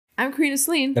I'm Karina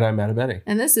Celine. And I'm Matt Benny.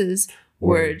 And this is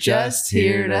We're Just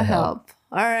Here to Help.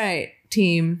 All right,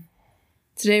 team.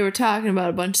 Today we're talking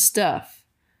about a bunch of stuff.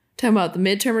 Talking about the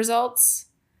midterm results,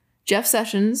 Jeff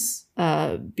Sessions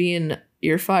being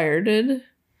you're fired,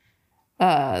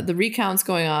 the recounts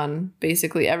going on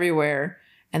basically everywhere.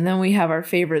 And then we have our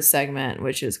favorite segment,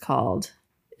 which is called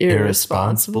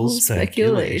Irresponsible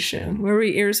Speculation, where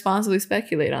we irresponsibly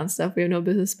speculate on stuff we have no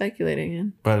business speculating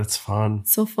in. But it's fun.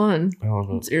 It's so fun. I love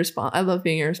it. It's I love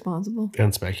being irresponsible.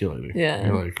 And speculating. Yeah.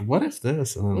 You're like, what if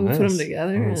this? And then we this. put them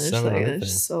together and it's seven like, other it's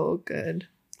things. so good.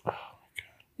 Oh, my God.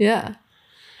 Yeah.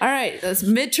 All right. That's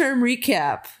midterm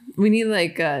recap. We need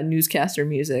like newscaster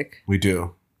music. We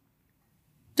do.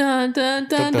 Dun, dun,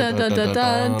 dun, dun, dun,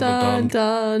 dun, dun, dun,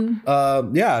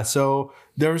 dun. Yeah, so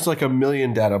there was like a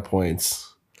million data points.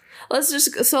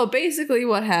 So basically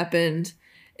what happened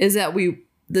is that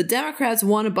the Democrats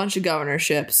won a bunch of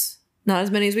governorships, not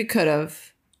as many as we could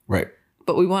have. Right.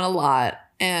 But we won a lot.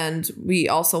 And we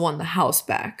also won the House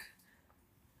back,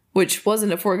 which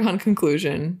wasn't a foregone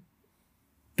conclusion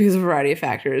because of a variety of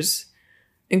factors,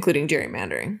 including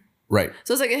gerrymandering. Right.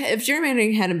 So it's like if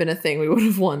gerrymandering hadn't been a thing, we would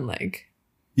have won like.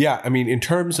 Yeah, I mean, in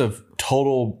terms of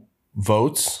total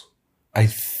votes, I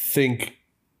think,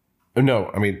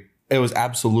 it was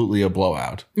absolutely a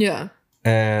blowout. Yeah.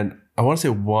 And I want to say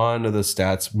one of the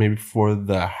stats, maybe for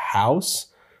the House,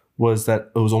 was that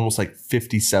it was almost like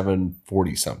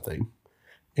 57-40 something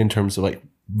in terms of like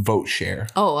vote share.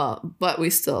 Oh, but we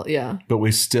still, yeah. But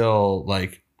we still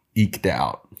like eked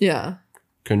out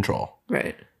control.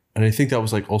 Right. And I think that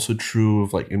was like also true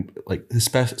of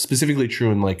specifically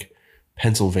true in like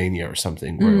Pennsylvania or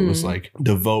something, where it was like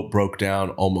the vote broke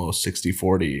down almost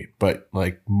 60-40, but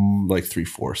like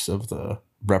 3/4 of the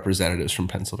representatives from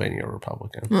Pennsylvania are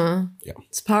Republican. Yeah.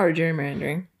 It's power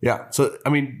gerrymandering. Yeah. So, I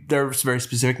mean, there's very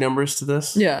specific numbers to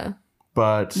this. Yeah.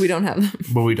 But we don't have them.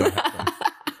 But we don't have them.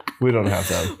 We don't have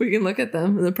them. We can look at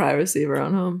them in the privacy of our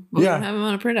own home. But we don't have them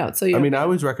on a printout. So I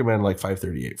always recommend like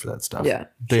 538 for that stuff. Yeah.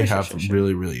 They have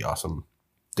really, really awesome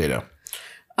data.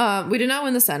 We did not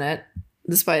win the Senate,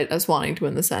 despite us wanting to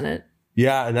win the Senate.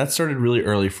 Yeah, and that started really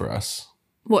early for us.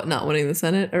 What, not winning the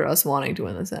Senate or us wanting to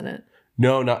win the Senate?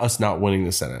 No, not us not winning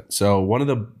the Senate. So one of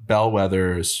the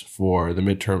bellwethers for the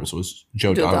midterms was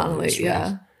Joe Donnelly.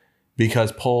 Yeah.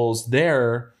 Because polls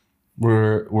there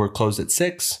were closed at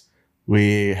 6.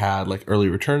 We had like early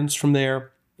returns from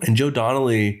there. And Joe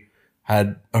Donnelly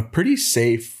had a pretty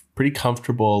safe, pretty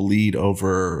comfortable lead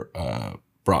over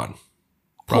Braun.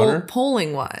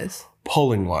 Polling wise.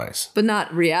 But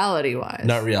not reality wise.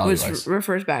 Which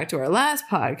refers back to our last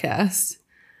podcast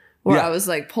where I was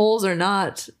like, polls are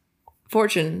not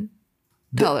fortune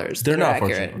tellers. They're not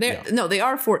accurate. Fortune. No, they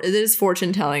are. It is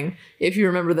fortune telling. If you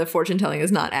remember that fortune telling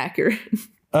is not accurate.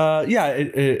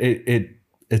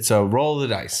 It's a roll of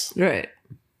the dice. Right.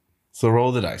 It's a roll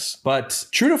of the dice. But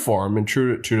true to form and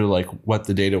true to like what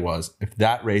the data was, if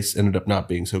that race ended up not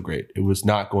being so great, it was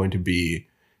not going to be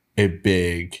a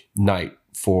big night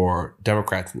for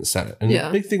Democrats in the Senate. And the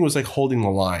big thing was like holding the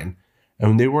line.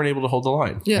 And they weren't able to hold the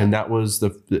line. Yeah. And that was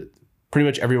the pretty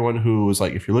much everyone who was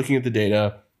like, if you're looking at the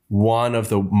data, one of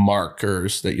the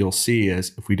markers that you'll see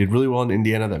is if we did really well in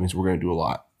Indiana, that means we're going to do a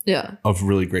lot of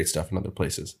really great stuff in other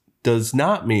places. Does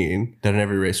not mean that in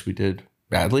every race we did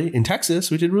badly. In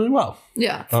Texas, we did really well.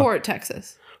 Yeah, for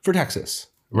Texas. For Texas,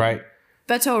 right?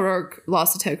 Beto O'Rourke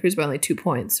lost to Ted Cruz by only 2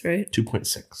 points, right?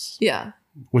 2.6. Yeah.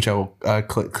 Which I will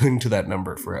cling to that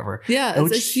number forever. Yeah,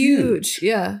 it's a huge.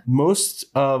 Yeah. Most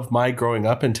of my growing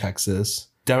up in Texas,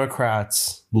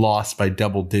 Democrats lost by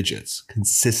double digits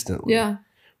consistently. Yeah.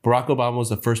 Barack Obama was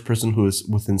the first person who was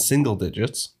within single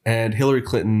digits, and Hillary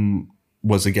Clinton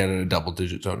was again in a double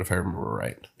digit zone, if I remember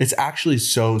right. It's actually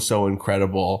so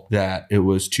incredible that it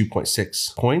was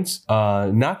 2.6 points.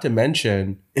 Not to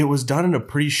mention, it was done in a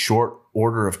pretty short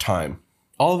order of time.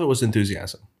 All of it was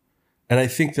enthusiasm. And I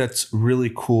think that's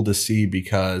really cool to see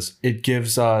because it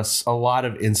gives us a lot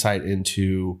of insight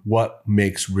into what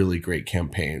makes really great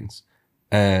campaigns.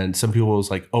 And some people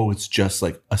was like, oh, it's just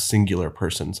like a singular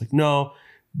person. It's like, no,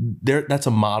 that's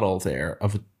a model there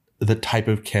of the type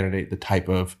of candidate, the type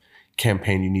of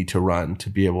campaign you need to run to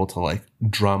be able to like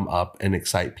drum up and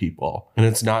excite people. And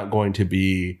it's not going to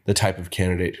be the type of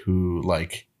candidate who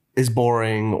like is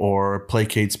boring or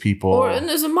placates people. And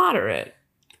is a moderate.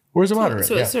 Or is a moderate.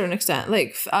 To a certain extent.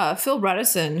 Like Phil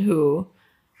Bredesen, who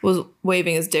was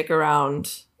waving his dick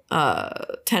around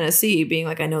Tennessee, being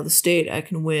like, I know the state, I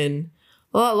can win.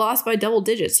 Well, lost by double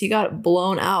digits. He got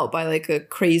blown out by like a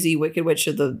crazy Wicked Witch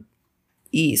of the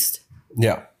East.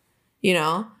 Yeah. You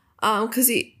know?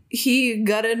 Because he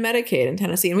gutted Medicaid in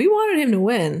Tennessee. And we wanted him to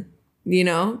win, you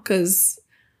know? Because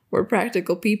We're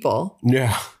practical people.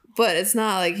 Yeah. But it's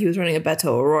not like he was running a Beto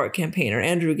O'Rourke campaign or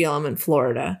Andrew Gillum in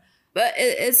Florida. But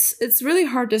it's really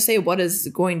hard to say what is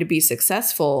going to be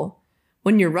successful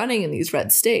when you're running in these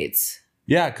red states.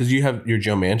 Yeah, because you have your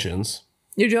Joe Manchins.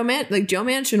 Joe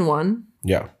Manchin won.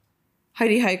 Yeah.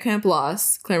 Heidi Heitkamp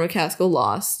lost. Claire McCaskill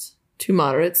lost. 2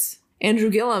 moderates. Andrew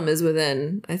Gillum is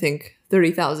within, I think,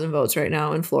 30,000 votes right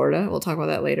now in Florida. We'll talk about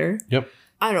that later. Yep.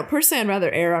 I don't know. Personally, I'd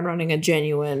rather err on running a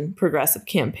genuine progressive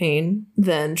campaign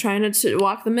than trying to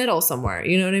walk the middle somewhere.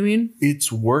 You know what I mean?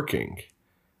 It's working.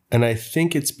 And I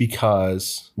think it's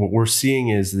because what we're seeing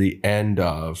is the end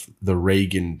of the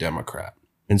Reagan Democrat.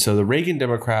 And so the Reagan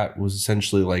Democrat was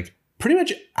essentially like pretty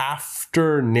much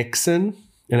after Nixon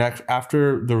and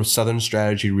after the Southern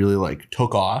strategy really like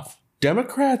took off.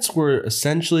 Democrats were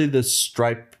essentially the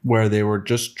stripe where they were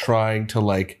just trying to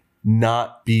like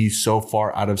not be so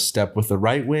far out of step with the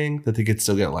right wing that they could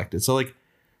still get elected. So like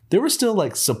there were still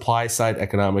like supply side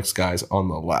economics guys on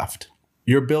the left.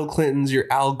 Your Bill Clintons, your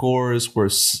Al Gores were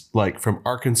like from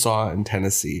Arkansas and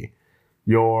Tennessee.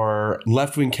 Your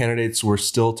left wing candidates were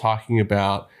still talking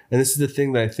about, and this is the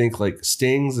thing that I think like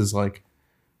stings is like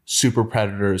super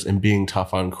predators and being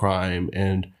tough on crime.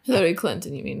 And Hillary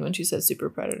Clinton, you mean, when she said super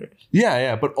predators?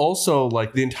 Yeah. But also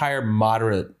like the entire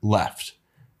moderate left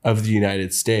of the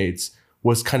United States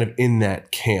was kind of in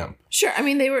that camp. Sure. I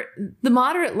mean, the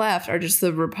moderate left are just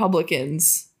the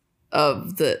Republicans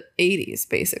of the 80s,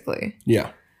 basically.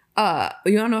 Yeah.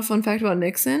 You want to know a fun fact about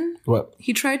Nixon? What?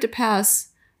 He tried to pass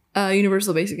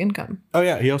universal basic income. Oh,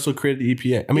 yeah. He also created the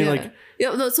EPA. I mean,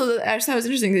 so I just thought it was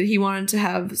interesting that he wanted to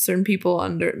have certain people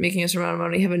under making a certain amount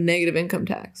of money have a negative income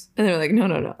tax. And they were like,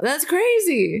 no. That's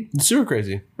crazy. It's super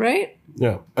crazy. Right?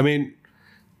 Yeah. I mean,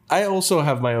 I also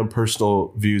have my own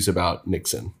personal views about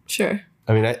Nixon. Sure.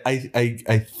 I mean,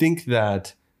 I think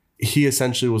that he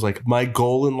essentially was like, my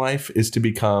goal in life is to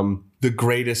become the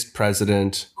greatest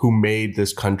president who made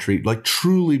this country, like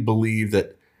truly believe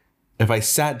that if I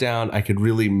sat down, I could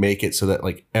really make it so that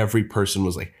like every person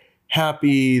was like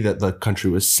happy, that the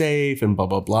country was safe and blah,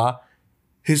 blah, blah.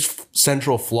 His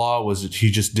central flaw was that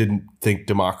he just didn't think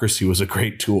democracy was a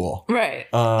great tool. Right.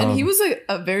 And he was like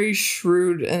a very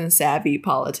shrewd and savvy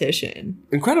politician.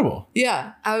 Incredible.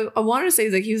 Yeah. I wanted to say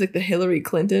like he was like the Hillary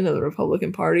Clinton of the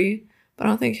Republican Party, but I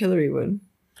don't think Hillary would.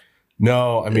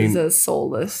 No, I mean. He's a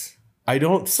soulless. I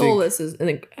don't soulless think.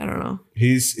 Soulless is, I don't know.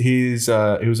 He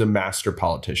was a master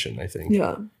politician, I think.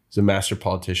 Yeah. He's a master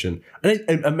politician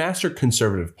and a master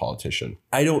conservative politician.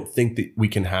 I don't think that we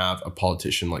can have a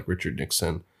politician like Richard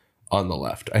Nixon on the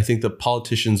left. I think the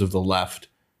politicians of the left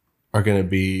are going to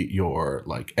be your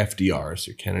like FDRs,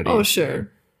 your Kennedys. Oh,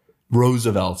 sure.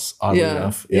 Roosevelt's, oddly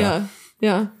enough. Yeah.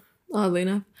 Oddly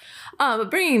enough. But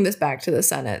bringing this back to the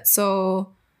Senate.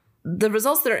 So the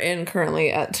results that are in currently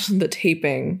at the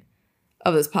taping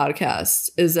of this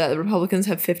podcast is that the Republicans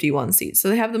have 51 seats. So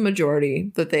they have the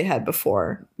majority that they had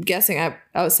before. I'm guessing,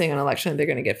 I was saying on election, they're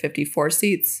going to get 54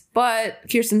 seats. But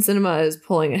Kyrsten Sinema is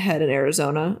pulling ahead in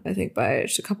Arizona, I think by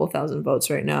just a couple thousand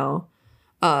votes right now.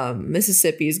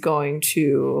 Mississippi is going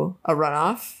to a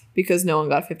runoff because no one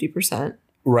got 50%.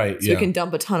 Right, so we can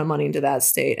dump a ton of money into that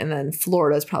state. And then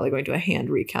Florida is probably going to a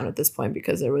hand recount at this point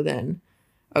because they're within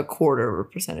a quarter of a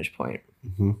percentage point.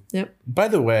 Mm-hmm. Yep. By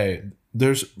the way,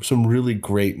 there's some really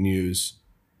great news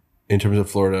in terms of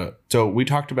Florida. So we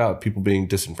talked about people being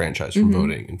disenfranchised from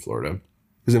voting in Florida.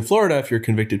 Because in Florida, if you're a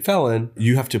convicted felon,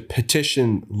 you have to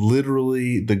petition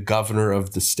literally the governor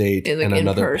of the state and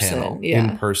another panel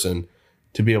in person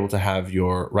to be able to have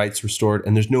your rights restored.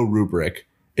 And there's no rubric.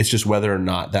 It's just whether or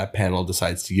not that panel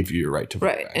decides to give you your right to vote.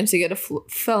 Right. Back. And to get a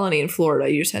felony in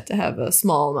Florida, you just have to have a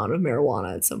small amount of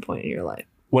marijuana at some point in your life.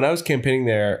 When I was campaigning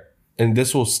there, and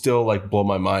this will still like blow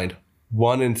my mind,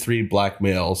 1 in 3 black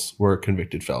males were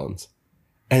convicted felons.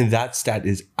 And that stat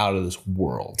is out of this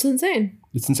world. It's insane.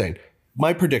 It's insane.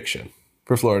 My prediction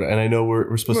for Florida, and I know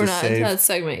we're supposed to save. We're not into that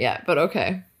segment yet, but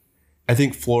okay. I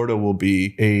think Florida will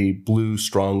be a blue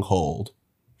stronghold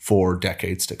for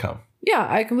decades to come. Yeah,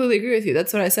 I completely agree with you.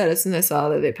 That's what I said as soon as I saw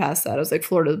that they passed that. I was like,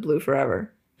 Florida's blue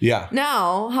forever. Yeah.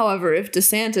 Now, however, if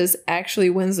DeSantis actually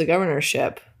wins the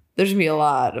governorship, there's going to be a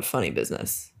lot of funny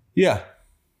business. Yeah.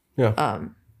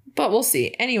 But we'll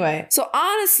see. Anyway, so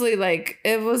honestly, like,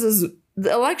 the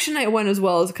election night went as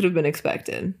well as could have been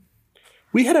expected.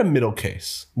 We had a middle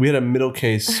case.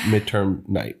 Midterm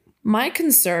night. My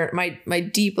concern, my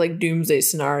deep, like, doomsday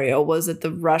scenario was that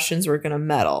the Russians were going to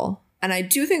meddle. And I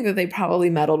do think that they probably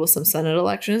meddled with some Senate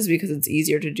elections because it's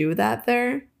easier to do that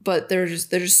there. But there's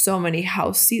just so many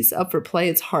House seats up for play.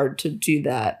 It's hard to do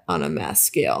that on a mass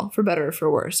scale, for better or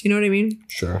for worse. You know what I mean?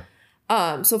 Sure.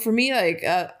 So for me, like,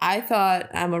 I thought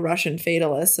I'm a Russian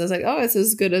fatalist. I was like, oh, it's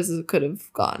as good as it could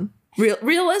have gone.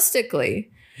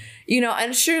 Realistically,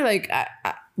 and sure, like,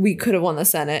 we could have won the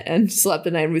Senate and slept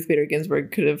at night. Ruth Bader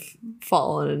Ginsburg could have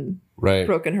fallen and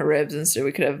broken her ribs, and so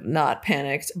we could have not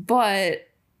panicked. But,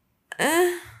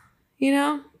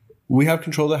 we have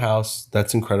control of the House.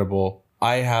 That's incredible.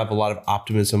 I have a lot of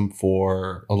optimism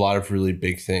for a lot of really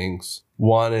big things.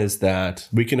 One is that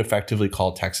we can effectively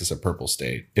call Texas a purple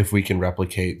state if we can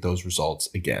replicate those results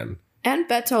again. And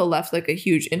Beto left like a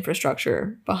huge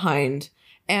infrastructure behind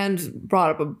and brought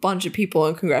up a bunch of people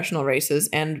in congressional races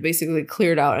and basically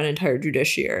cleared out an entire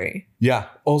judiciary. Yeah.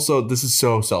 Also, this is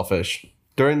so selfish.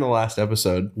 During the last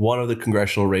episode, one of the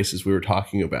congressional races we were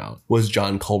talking about was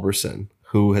John Culberson,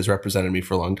 who has represented me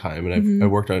for a long time. And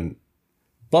I've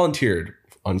volunteered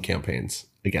on campaigns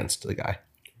against the guy.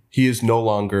 He is no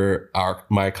longer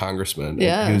my congressman.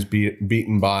 Yeah. He was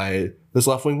beaten by this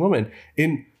left-wing woman.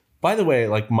 By the way,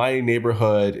 like, my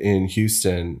neighborhood in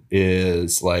Houston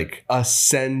is like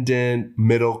ascendant,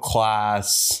 middle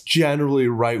class, generally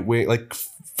right-wing, like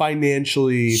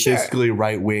financially, fiscally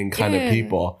right-wing kind of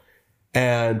people.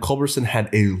 And Culberson had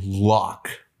a lock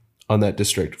on that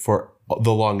district for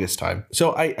the longest time.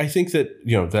 So I think that,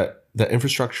 that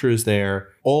infrastructure is there.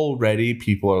 Already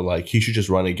people are like, he should just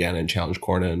run again and challenge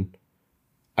Cornyn.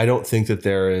 I don't think that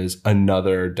there is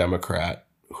another Democrat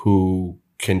who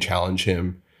can challenge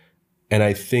him. And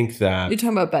I think that... You're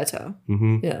talking about Beto.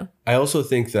 Mm-hmm. Yeah. I also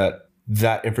think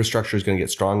that infrastructure is going to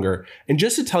get stronger. And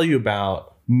just to tell you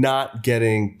about not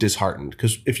getting disheartened,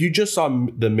 because if you just saw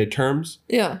the midterms...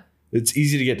 Yeah. It's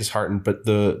easy to get disheartened, but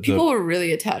people were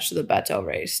really attached to the Beto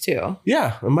race too.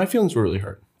 Yeah, and my feelings were really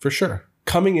hurt, for sure.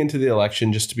 Coming into the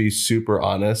election, just to be super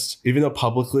honest, even though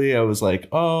publicly I was like,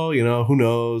 oh, who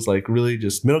knows? Like, really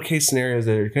just middle case scenarios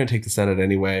that are going to take the Senate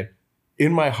anyway.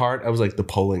 In my heart, I was like, the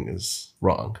polling is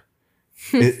wrong.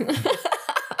 I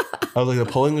was like, the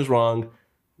polling is wrong.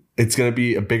 It's going to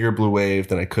be a bigger blue wave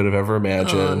than I could have ever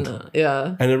imagined. Oh, no.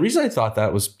 Yeah. And the reason I thought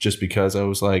that was just because I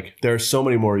was like, there are so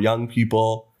many more young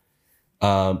people.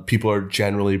 People are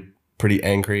generally pretty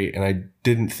angry, and I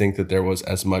didn't think that there was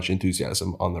as much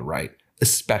enthusiasm on the right,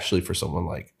 especially for someone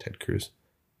like Ted Cruz.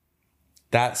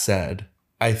 That said,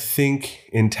 I think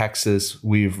in Texas,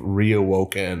 we've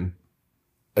reawoken,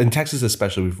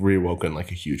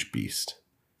 like a huge beast.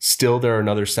 Still, there are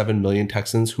another 7 million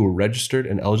Texans who were registered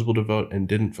and eligible to vote and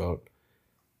didn't vote.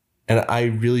 And I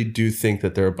really do think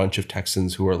that there are a bunch of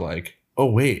Texans who are like, oh,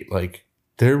 wait, like,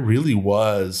 there really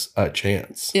was a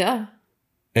chance. Yeah.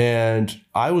 And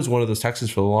I was one of those Texans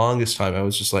for the longest time. I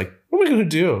was just like, what am I going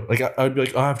to do? Like, I would be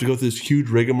like, oh, I have to go through this huge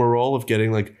rigmarole of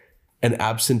getting like an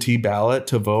absentee ballot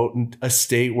to vote in a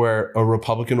state where a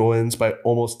Republican wins by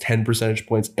almost 10 percentage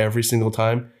points every single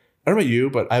time. I don't know about you,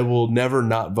 but I will never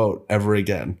not vote ever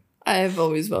again. I've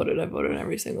always voted. I've voted in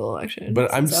every single election.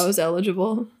 But I was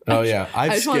eligible. Oh, yeah. I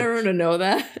just want everyone to know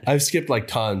that. I've skipped like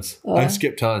tons. I've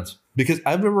skipped tons. Because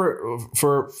I remember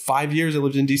for 5 years I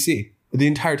lived in D.C. The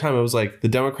entire time I was like, the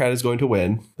Democrat is going to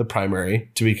win the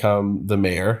primary to become the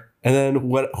mayor. And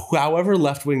then however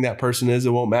left-wing that person is, it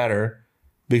won't matter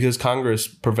because Congress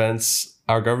prevents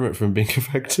our government from being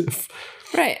effective.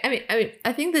 Right. I mean,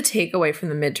 I think the takeaway from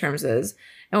the midterms is,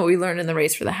 and what we learned in the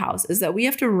race for the House, is that we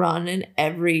have to run in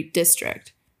every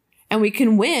district. And we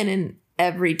can win in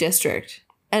every district.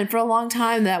 And for a long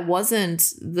time, that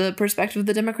wasn't the perspective of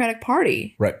the Democratic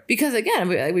Party. Right. Because, again,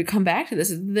 we come back to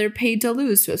this. They're paid to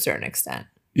lose to a certain extent.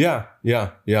 Yeah.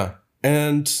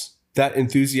 And that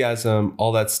enthusiasm,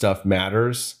 all that stuff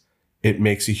matters. It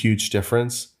makes a huge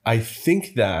difference. I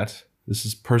think that, this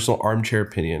is personal armchair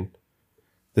opinion,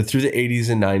 that through the 80s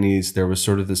and 90s, there was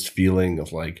sort of this feeling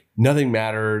of like, nothing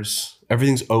matters.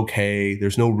 Everything's okay.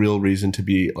 There's no real reason to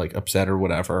be like upset or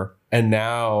whatever. And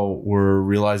now we're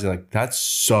realizing like that's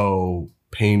so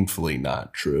painfully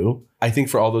not true. I think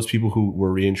for all those people who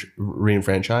were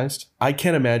re-enfranchised, I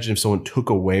can't imagine if someone took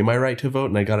away my right to vote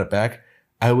and I got it back,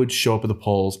 I would show up at the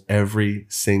polls every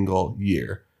single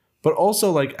year. But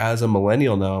also like as a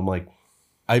millennial now, I'm like,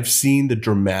 I've seen the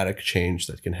dramatic change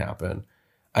that can happen.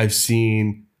 I've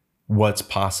seen what's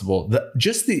possible.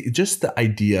 Just the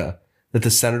idea that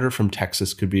the senator from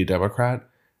Texas could be a Democrat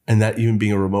and that even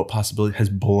being a remote possibility has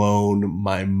blown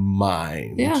my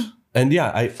mind. Yeah. And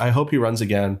yeah, I hope he runs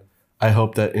again. I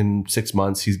hope that in 6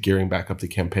 months he's gearing back up the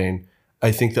campaign.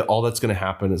 I think that all that's going to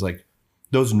happen is like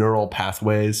those neural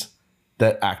pathways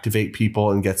that activate people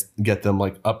and get them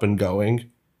like up and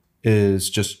going is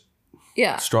just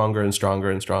stronger and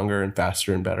stronger and stronger and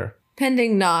faster and better.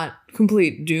 Pending not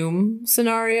complete doom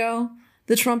scenario,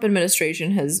 the Trump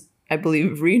administration has I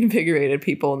believe, reinvigorated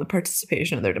people in the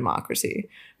participation of their democracy.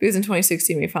 Because in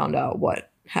 2016, we found out what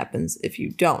happens if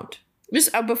you don't.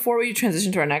 Just before we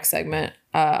transition to our next segment,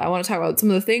 I want to talk about some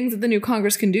of the things that the new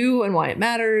Congress can do and why it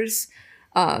matters.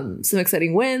 Some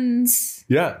exciting wins.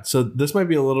 Yeah, so this might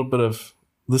be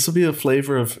this will be a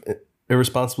flavor of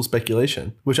irresponsible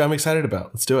speculation, which I'm excited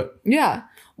about. Let's do it. Yeah.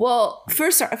 Well,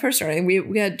 first starting,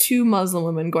 we had 2 Muslim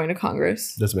women going to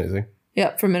Congress. That's amazing.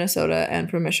 Yeah, from Minnesota and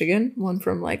from Michigan. One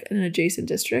from like an adjacent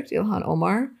district, Ilhan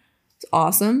Omar. It's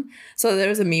awesome. So there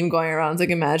was a meme going around. It's like,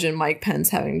 imagine Mike Pence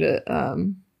having to...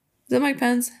 is it Mike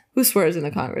Pence? Who swears in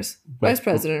the Congress? Vice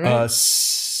President, right?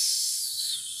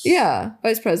 Yeah,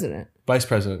 Vice President. Vice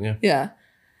President, yeah. Yeah.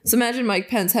 So imagine Mike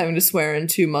Pence having to swear in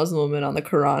 2 Muslim women on the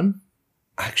Quran.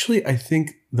 Actually, I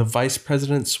think the Vice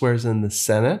President swears in the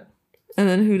Senate. And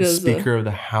then who does the Speaker of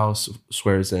the House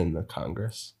swears in the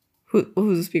Congress.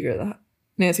 Who's the Speaker of the House?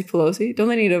 Nancy Pelosi? Don't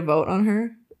they need a vote on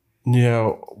her?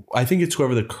 No, I think it's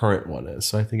whoever the current one is.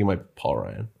 So I think it might be Paul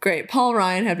Ryan. Great. Paul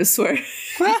Ryan had to swear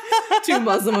 2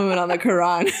 Muslim women on the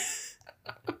Quran.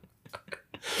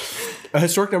 A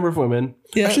historic number of women.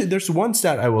 Yeah. Actually, there's one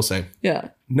stat I will say. Yeah.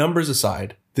 Numbers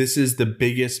aside, this is the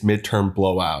biggest midterm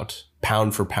blowout,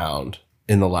 pound for pound,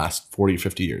 in the last 40,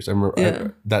 50 years. I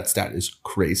remember that stat is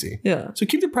crazy. Yeah. So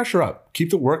keep the pressure up. Keep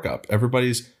the work up.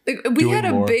 Everybody's we had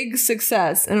a big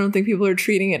success. I don't think people are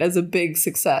treating it as a big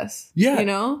success. Yeah. You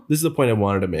know? This is the point I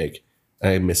wanted to make.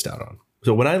 I missed out on.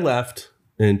 So when I left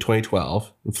in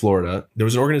 2012 in Florida, there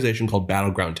was an organization called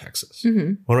Battleground Texas.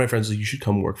 Mm-hmm. One of my friends was like, you should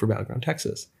come work for Battleground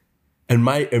Texas. And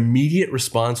my immediate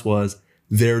response was,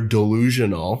 they're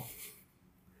delusional.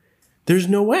 There's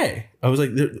no way. I was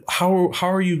like, how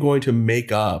are you going to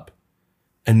make up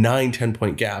a 9-10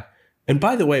 point gap? And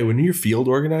by the way, when you're field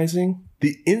organizing,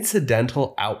 the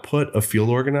incidental output of field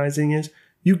organizing is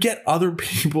you get other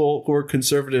people who are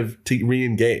conservative to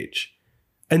re-engage.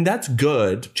 And that's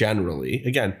good generally.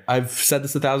 Again, I've said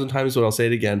this 1,000 times, but I'll say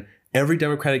it again. Every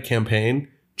Democratic campaign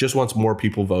just wants more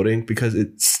people voting because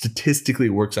it statistically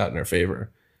works out in our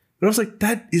favor. But I was like,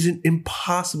 that is an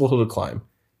impossible hill to climb.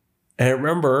 And I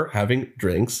remember having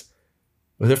drinks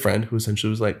with a friend who essentially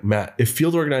was like, Matt, if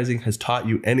field organizing has taught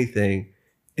you anything,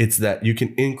 it's that you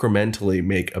can incrementally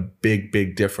make a big,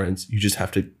 big difference. You just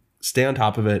have to stay on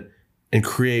top of it and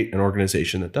create an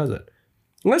organization that does it.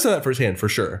 And I saw that firsthand for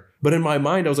sure. But in my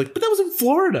mind, I was like, but that was in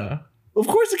Florida. Of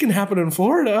course it can happen in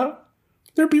Florida.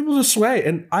 There are people to sway.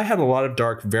 And I had a lot of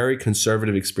dark, very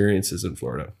conservative experiences in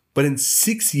Florida. But in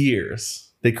 6 years,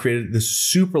 they created this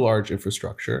super large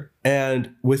infrastructure.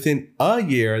 And within a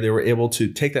year, they were able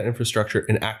to take that infrastructure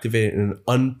and activate it in an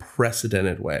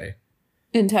unprecedented way.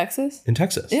 In Texas? In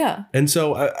Texas. Yeah. And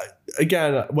so,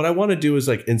 again, what I want to do is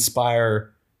like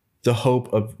inspire the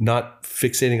hope of not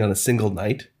fixating on a single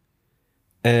night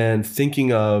and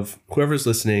thinking of whoever's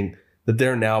listening that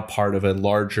they're now part of a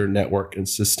larger network and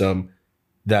system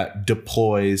that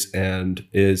deploys and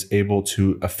is able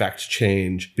to affect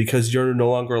change because you're no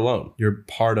longer alone. You're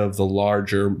part of the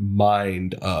larger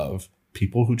mind of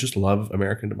people who just love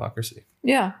American democracy.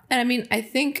 Yeah. And I mean, I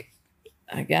think,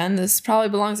 again, this probably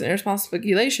belongs in irresponsible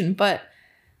speculation, but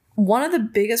one of the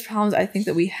biggest problems I think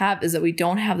that we have is that we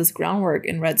don't have this groundwork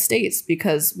in red states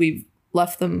because we've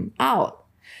left them out,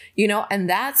 you know, and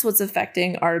that's what's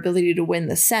affecting our ability to win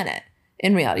the Senate.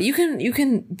 In reality, you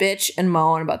can bitch and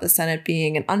moan about the Senate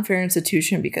being an unfair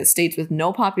institution because states with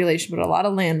no population but a lot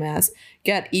of landmass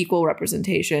get equal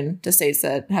representation to states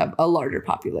that have a larger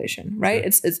population, right?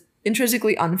 Sure. It's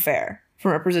intrinsically unfair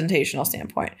from a representational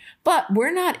standpoint. But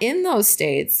we're not in those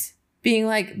states being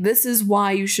like, this is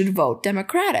why you should vote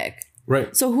Democratic.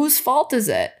 Right. So whose fault is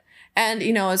it? And,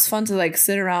 you know, it's fun to like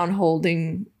sit around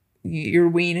holding your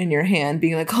ween in your hand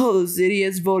being like, oh, those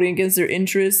idiots voting against their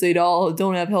interests, they all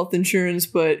don't have health insurance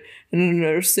but and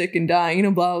they're sick and dying, you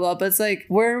know, blah, blah, blah. But it's like,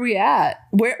 where are we at?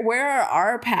 Where are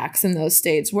our PACs in those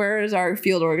states? Where is our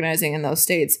field organizing in those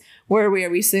states? Where are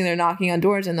we sitting there knocking on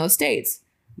doors in those states?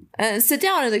 And sit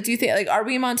down and like, do you think, like, are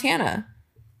we in Montana?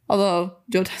 Although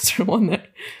Joe Tester won there.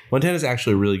 Montana is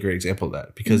actually a really great example of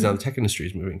that because now the tech industry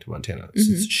is moving to Montana.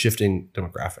 So it's shifting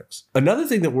demographics. Another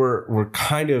thing that we're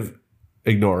kind of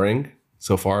ignoring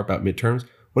so far about midterms,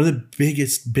 one of the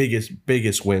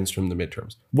biggest wins from the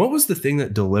midterms. What was the thing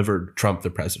that delivered Trump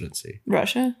the presidency?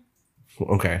 Russia.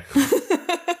 Okay.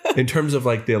 In terms of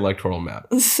like the electoral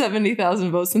map.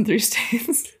 70,000 votes in 3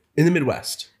 states. In the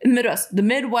Midwest. In the Midwest. The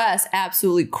Midwest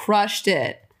absolutely crushed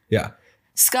it. Yeah.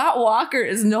 Scott Walker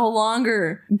is no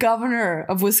longer governor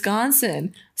of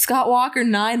Wisconsin. Scott Walker,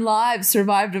 9 lives,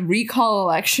 survived a recall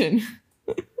election.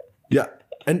 Yeah.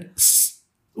 And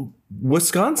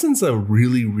Wisconsin's a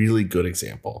really, really good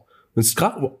example. When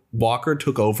Scott Walker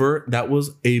took over, that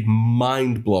was a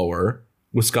mind blower.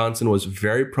 Wisconsin was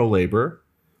very pro-labor,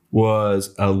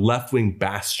 was a left-wing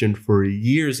bastion for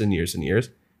years and years and years.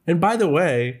 And by the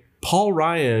way, Paul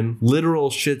Ryan, literal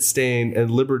shit stain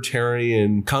and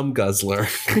libertarian cum guzzler.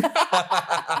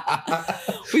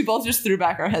 We both just threw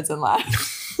back our heads and laughed.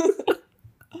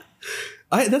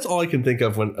 That's all I can think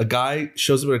of when a guy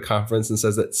shows up at a conference and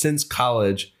says that since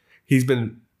college, he's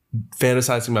been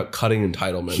fantasizing about cutting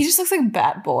entitlements. He just looks like a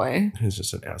bat boy. He's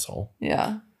just an asshole.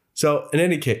 Yeah. So in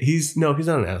any case, he's not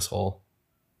an asshole.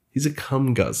 He's a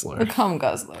cum guzzler. A cum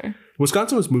guzzler.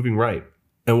 Wisconsin was moving right.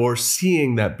 And we're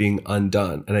seeing that being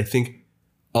undone. And I think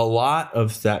a lot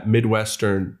of that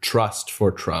Midwestern trust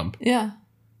for Trump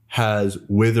has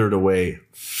withered away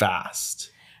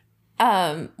fast.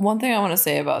 One thing I want to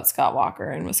say about Scott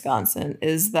Walker in Wisconsin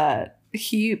is that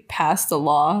he passed a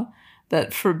law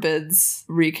that forbids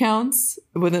recounts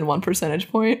within 1 percentage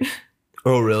point.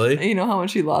 Oh, really? You know how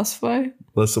much he lost by?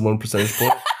 Less than 1 percentage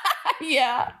point?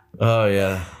 Yeah. Oh,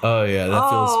 yeah. Oh, yeah. That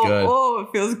feels good. Oh,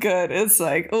 it feels good. It's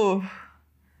like, oh,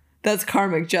 that's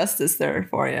karmic justice there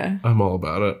for you. I'm all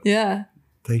about it. Yeah.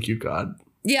 Thank you, God.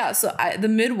 Yeah, so the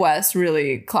Midwest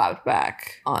really clapped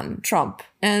back on Trump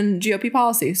and GOP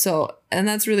policy. And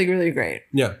that's really, really great.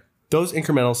 Yeah. Those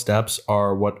incremental steps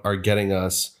are what are getting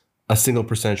us a single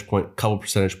percentage point, couple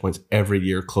percentage points every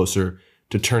year closer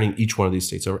to turning each one of these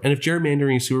states over. And if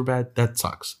gerrymandering is super bad, that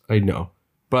sucks. I know.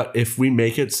 But if we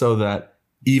make it so that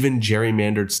even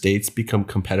gerrymandered states become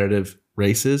competitive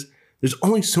races, there's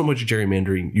only so much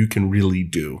gerrymandering you can really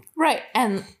do. Right.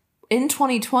 And in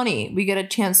 2020, we get a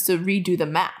chance to redo the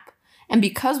map. And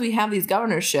because we have these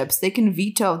governorships, they can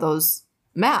veto those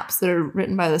maps that are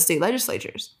written by the state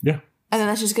legislatures. Yeah. And then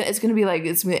it's going to be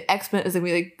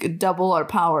like double our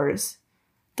powers,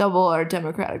 double our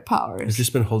democratic powers. It's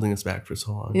just been holding us back for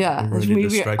so long. Yeah. It's going to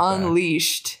be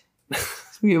unleashed.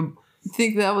 You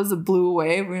think that was a blue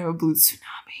wave? We're going to have a blue tsunami.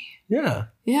 Yeah.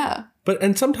 Yeah.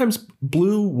 And sometimes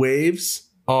blue waves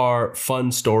are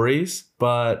fun stories,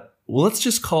 but let's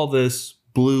just call this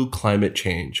blue climate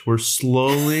change. We're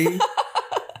slowly,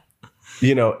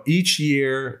 each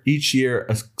year,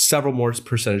 several more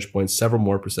percentage points, several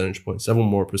more percentage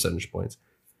points.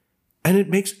 And it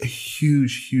makes a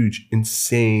huge,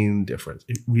 insane difference.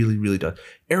 It really, really does.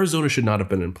 Arizona should not have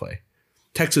been in play.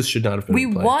 Texas should not have been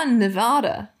in play. We won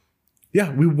Nevada.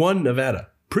 Yeah, we won Nevada.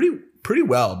 Pretty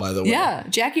well, by the way. Yeah,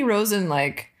 Jackie Rosen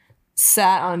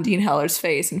sat on Dean Heller's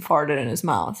face and farted in his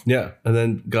mouth. Yeah, and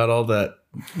then got all that.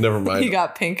 Never mind. He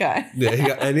got pink eye. Yeah,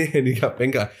 he got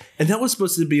pink eye, and that was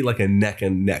supposed to be like a neck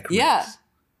and neck race. Yeah.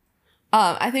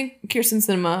 I think Kyrsten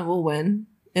Sinema will win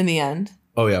in the end.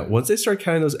 Oh yeah, once they start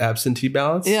counting those absentee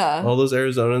ballots, all those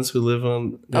Arizonans who live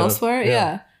on elsewhere,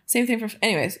 yeah. Same thing for.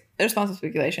 Anyways, responsible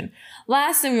speculation.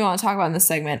 Last thing we want to talk about in this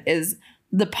segment is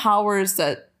the powers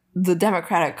that the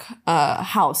Democratic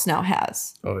House now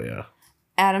has. Oh, yeah.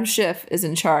 Adam Schiff is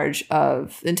in charge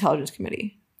of the Intelligence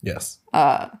Committee. Yes.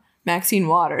 Maxine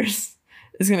Waters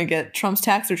is going to get Trump's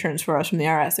tax returns for us from the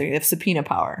IRS. They have subpoena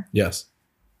power. Yes.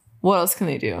 What else can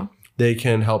they do? They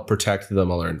can help protect the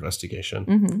Mueller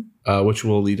investigation, which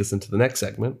will lead us into the next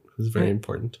segment, which is very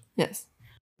important. Yes.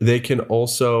 They can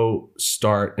also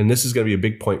start, and this is going to be a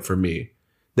big point for me,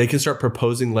 they can start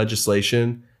proposing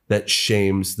legislation that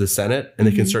shames the Senate, and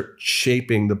they can start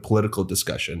shaping the political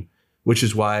discussion, which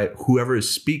is why whoever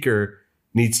is speaker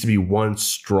needs to be one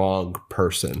strong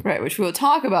person. Right, which we'll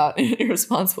talk about in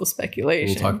irresponsible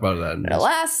speculation. We'll talk about that in the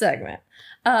last segment.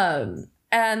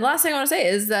 And last thing I want to say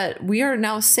is that we are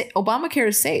now safe. Obamacare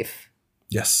is safe.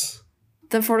 Yes.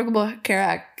 The Affordable Care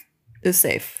Act is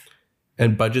safe.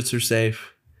 And budgets are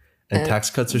safe. And tax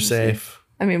cuts are safe.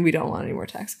 I mean, we don't want any more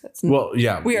tax cuts. Well,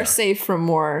 yeah. We are safe from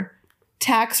more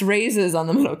tax raises on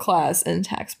the middle class and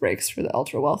tax breaks for the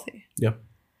ultra wealthy. Yeah.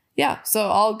 Yeah. So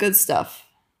all good stuff.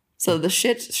 So the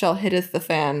shit shall hitteth the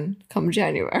fan come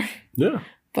January. Yeah.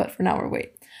 But for now, we're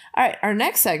waiting. All right. Our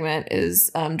next segment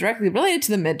is directly related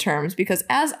to the midterms because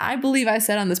as I believe I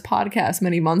said on this podcast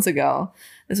many months ago,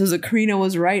 this was a Karina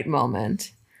was right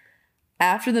moment.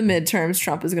 After the midterms,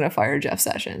 Trump is going to fire Jeff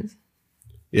Sessions.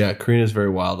 Yeah. Karina's very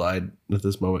wild-eyed at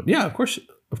this moment. Yeah, of course.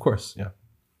 Of course. Yeah.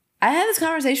 I had this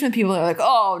conversation with people that were like,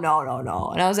 oh, no.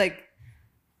 And I was like,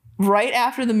 right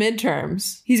after the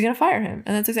midterms, he's going to fire him.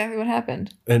 And that's exactly what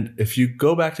happened. And if you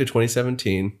go back to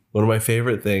 2017, one of my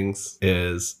favorite things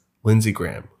is Lindsey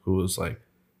Graham, who was like,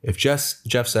 if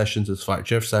Jeff Sessions is fired,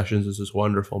 Jeff Sessions is this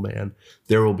wonderful man,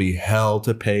 there will be hell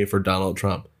to pay for Donald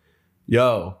Trump.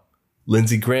 Yo,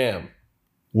 Lindsey Graham,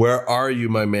 where are you,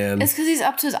 my man? It's because he's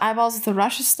up to his eyeballs with the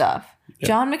Russia stuff. Yeah.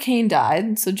 John McCain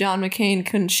died, so John McCain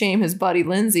couldn't shame his buddy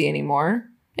Lindsey anymore.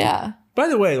 Yeah. By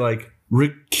the way, like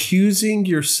recusing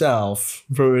yourself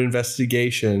from an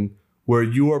investigation where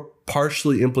you are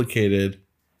partially implicated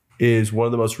is one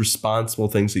of the most responsible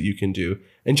things that you can do.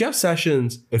 And Jeff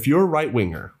Sessions, if you're a right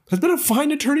winger, has been a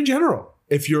fine attorney general.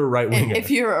 If you're a right winger. If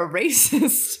you're a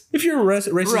racist. If you're a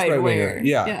racist right winger.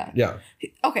 Yeah.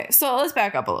 Okay, so let's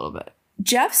back up a little bit.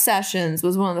 Jeff Sessions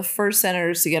was one of the first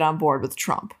senators to get on board with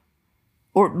Trump.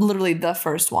 Or literally the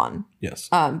first one. Yes.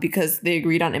 Because they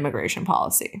agreed on immigration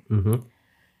policy. Mm-hmm.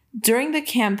 During the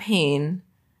campaign,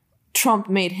 Trump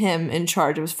made him in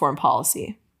charge of his foreign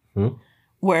policy. Mm-hmm.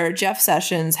 Where Jeff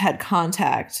Sessions had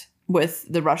contact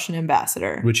with the Russian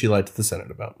ambassador. Which he lied to the Senate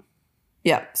about.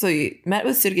 Yeah. So he met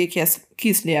with Sergei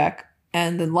Kislyak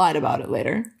and then lied about it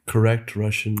later. Correct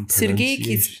Russian Sergei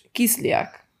Kislyak.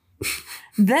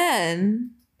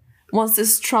 Then, once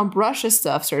this Trump-Russia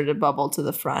stuff started to bubble to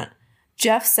the front,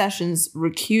 Jeff Sessions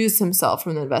recused himself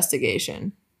from the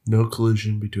investigation. No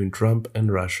collusion between Trump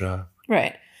and Russia.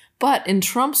 Right. But in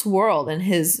Trump's world, in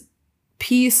his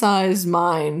pea-sized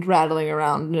mind rattling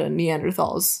around a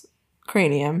Neanderthal's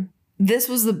cranium, this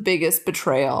was the biggest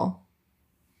betrayal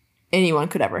anyone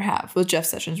could ever have, with Jeff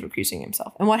Sessions recusing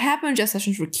himself. And what happened when Jeff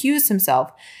Sessions recused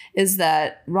himself is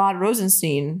that Rod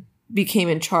Rosenstein became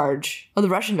in charge of the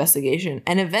Russia investigation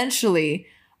and eventually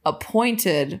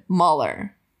appointed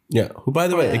Mueller. Yeah, who, by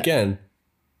the way, again,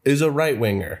 is a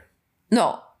right-winger.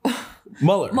 No.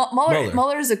 Mueller.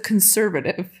 Mueller is a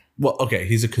conservative. Well, okay,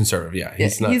 he's a conservative, yeah.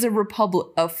 He's not. He's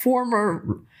a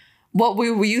former, what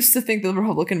we used to think the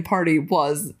Republican Party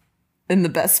was in the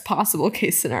best possible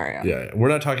case scenario. Yeah, we're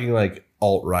not talking like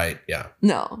alt-right, yeah.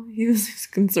 No, he was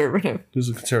conservative. He was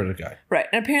a conservative guy. Right,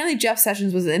 and apparently Jeff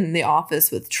Sessions was in the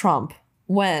office with Trump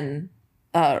when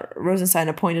Rosenstein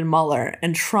appointed Mueller,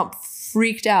 and Trump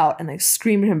freaked out and like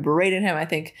screamed at him, berated him. I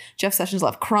think Jeff Sessions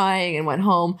left crying and went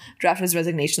home, drafted his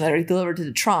resignation letter, delivered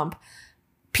to Trump.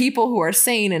 People who are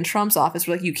sane in Trump's office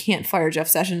were like, you can't fire Jeff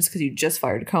Sessions because you just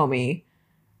fired Comey.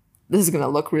 This is going to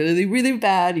look really, really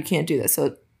bad. You can't do this.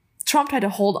 So Trump tried to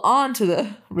hold on to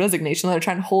the resignation letter,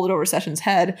 trying to hold it over Sessions'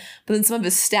 head, but then some of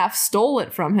his staff stole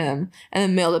it from him and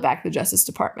then mailed it back to the Justice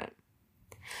Department.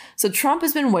 So Trump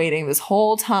has been waiting this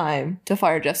whole time to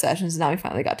fire Jeff Sessions, and now he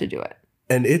finally got to do it.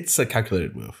 And it's a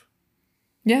calculated move.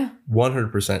 Yeah.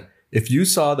 100%. If you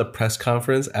saw the press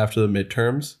conference after the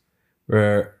midterms,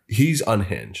 where he's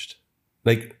unhinged,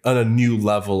 like on a new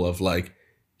level of like,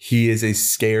 he is a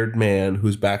scared man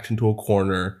who's backed into a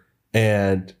corner.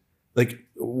 And like,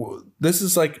 this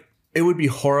is like, it would be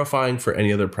horrifying for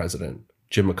any other president.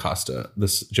 Jim Acosta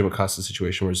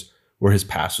situation where his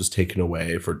pass was taken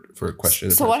away for a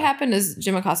question. So what happened is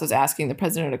Jim Acosta was asking the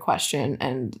president a question,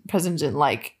 and the president didn't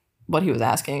like what he was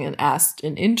asking and asked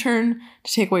an intern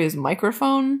to take away his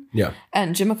microphone. Yeah.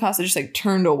 And Jim Acosta just like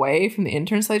turned away from the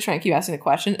intern, so they trying to keep asking the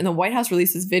question. And the White House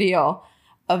released this video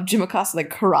of Jim Acosta like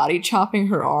karate chopping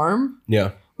her arm.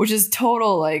 Yeah. Which is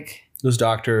total like it was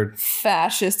doctored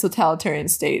fascist totalitarian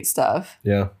state stuff.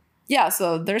 Yeah. Yeah,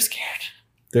 so they're scared.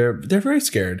 They're very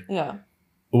scared. Yeah.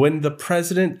 When the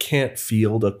president can't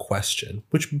field a question,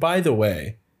 which by the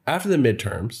way, after the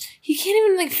midterms, he can't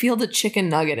even like field a chicken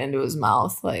nugget into his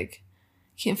mouth. Like,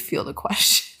 can't field a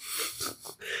question.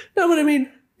 No, but I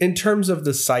mean, in terms of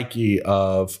the psyche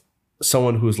of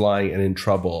someone who's lying and in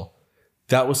trouble,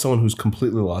 that was someone who's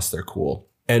completely lost their cool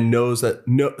and knows that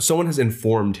someone has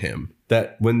informed him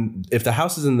that if the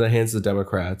House is in the hands of the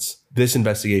Democrats, this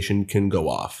investigation can go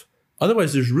off.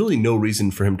 Otherwise, there's really no reason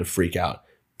for him to freak out.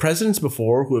 Presidents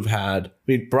before who have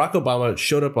Barack Obama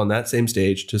showed up on that same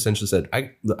stage to essentially said,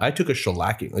 I took a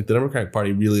shellacking. Like the Democratic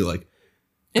Party really like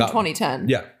in 2010.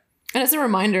 Yeah. And as a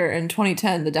reminder, in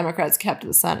 2010, the Democrats kept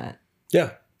the Senate.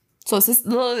 Yeah. So this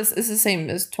is the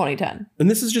same as 2010. And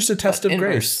this is just a test of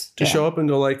grace to show up and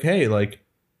go like, hey, like,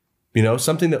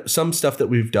 some stuff that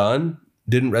we've done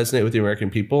didn't resonate with the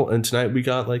American people. And tonight we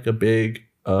got like a big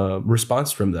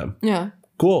response from them. Yeah.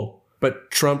 Cool. But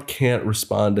Trump can't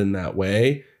respond in that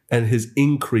way. And his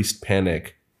increased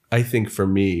panic, I think for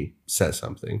me, says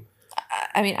something.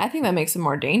 I mean, I think that makes it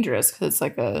more dangerous because it's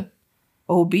like a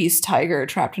obese tiger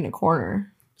trapped in a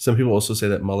corner. Some people also say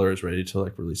that Mueller is ready to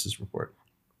like release his report.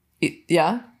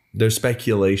 Yeah. There's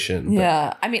speculation.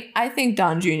 Yeah. I mean, I think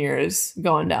Don Jr. is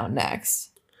going down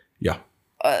next. Yeah.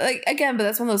 Again, but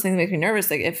that's one of those things that makes me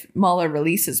nervous. Like if Mueller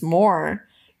releases more,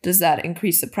 does that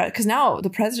increase the because now the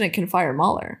president can fire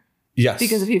Mueller. Yes.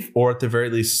 Because if or at the very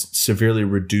least severely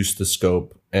reduce the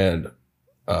scope and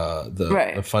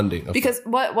the funding. Because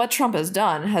what Trump has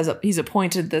done he's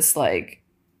appointed this like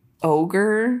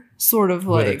ogre sort of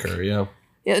like Whitaker, yeah.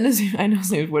 Yeah, I know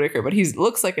his name is Whitaker, but he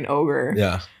looks like an ogre.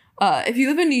 Yeah. If you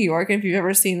live in New York and if you've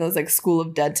ever seen those like School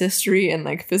of Dentistry and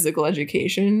like physical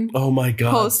education Oh my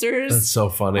God. posters. That's so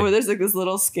funny. Where there's like this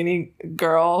little skinny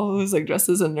girl who's like dressed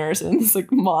as a nurse and this like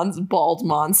bald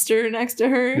monster next to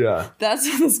her. Yeah. That's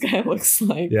what this guy looks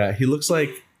like. Yeah. He looks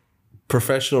like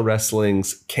professional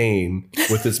wrestling's Kane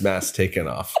with his mask taken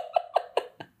off.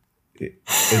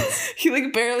 He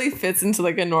like barely fits into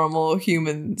like a normal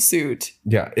human suit.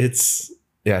 Yeah.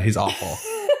 He's awful.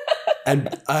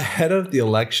 And ahead of the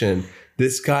election,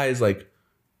 this guy is like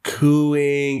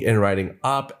cooing and writing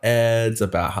op-eds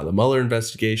about how the Mueller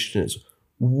investigation is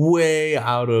way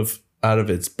out of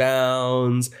its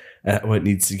bounds and what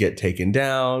needs to get taken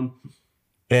down.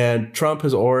 And Trump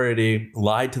has already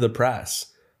lied to the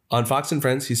press. On Fox and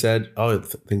Friends, he said,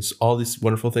 thinks all these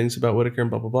wonderful things about Whitaker and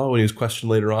blah, blah, blah. When he was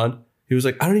questioned later on, he was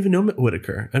like, I don't even know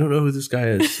Whitaker. I don't know who this guy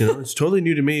is. You know, it's totally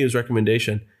new to me, his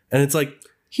recommendation. And it's like,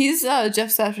 he's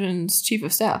Jeff Sessions' chief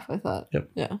of staff, I thought. Yep.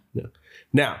 Yeah.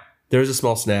 Now, there's a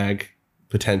small snag,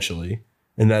 potentially,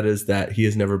 and that is that he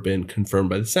has never been confirmed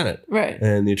by the Senate. Right.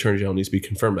 And the Attorney General needs to be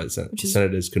confirmed by the Senate. The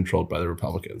Senate is controlled by the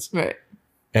Republicans. Right.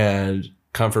 And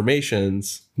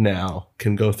confirmations now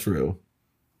can go through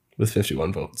with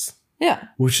 51 votes. Yeah.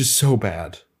 Which is so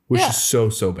bad. Which is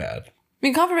so bad. I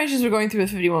mean, confirmations were going through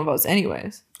with 51 votes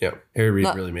anyways. Yeah. Harry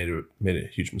Reid really made a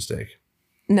huge mistake.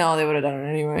 No, they would have done it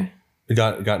anyway.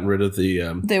 Gotten rid of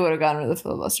the... they would have gotten rid of the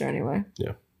filibuster anyway.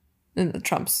 Yeah. And the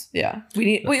Trumps. Yeah.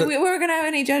 We weren't going to have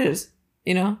any judges,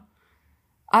 you know?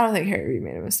 I don't think Harry Reid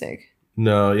made a mistake.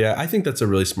 No, yeah. I think that's a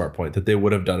really smart point, that they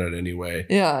would have done it anyway.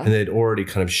 Yeah. And they'd already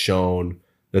kind of shown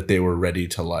that they were ready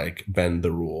to like bend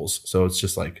the rules. So it's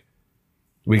just like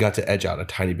we got to edge out a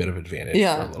tiny bit of advantage.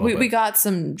 Yeah. We got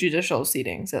some judicial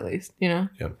seatings at least, you know?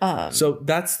 Yeah. So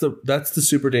that's the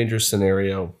super dangerous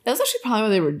scenario. That was actually probably why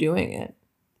they were doing it.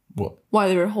 What? Why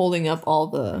they were holding up all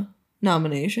the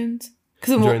nominations.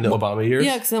 During the Obama years?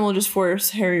 Yeah, because then we'll just force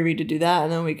Harry Reid to do that,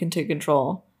 and then we can take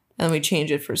control, and then we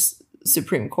change it for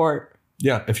Supreme Court.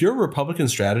 Yeah, if you're a Republican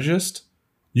strategist,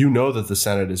 you know that the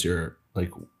Senate is your,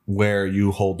 like, where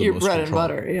you hold the most control. Your bread and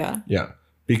butter, yeah. Yeah,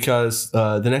 because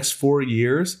the next 4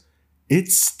 years,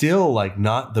 it's still, like,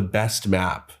 not the best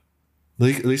map.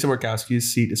 Lisa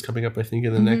Murkowski's seat is coming up, I think,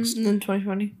 in the next... In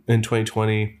 2020. In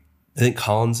 2020. I think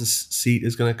Collins' seat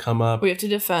is going to come up. We have to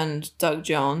defend Doug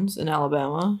Jones in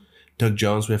Alabama. Doug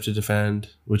Jones we have to defend,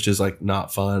 which is like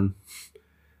not fun.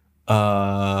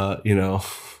 You know,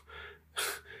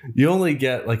 you only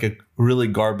get like a really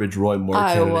garbage Roy Moore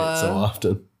candidate so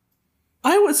often.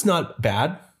 Iowa's not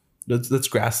bad. That's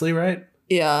Grassley, right?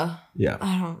 Yeah.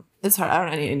 Yeah. It's hard.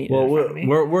 I don't need well,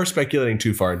 we're speculating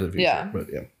too far into the future.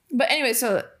 Yeah. But anyway,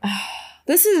 so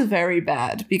this is very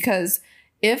bad because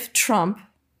if Trump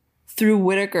through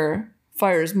Whitaker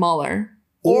fires Mueller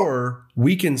or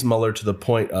weakens Mueller to the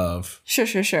point of...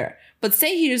 Sure. But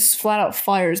say he just flat out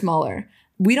fires Mueller.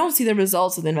 We don't see the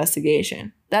results of the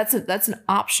investigation. That's an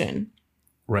option.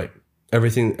 Right.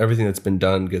 Everything that's been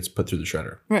done gets put through the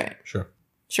shredder. Right. Sure.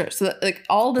 So that, like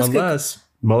all this... Unless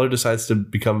Mueller decides to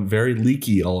become very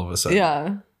leaky all of a sudden.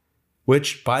 Yeah.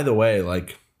 Which, by the way,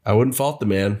 like, I wouldn't fault the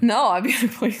man. No, I'd be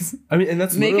like, please. I mean, and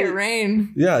that's make it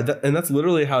rain. Yeah, and that's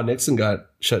literally how Nixon got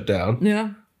shut down.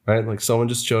 Yeah. Right? Like someone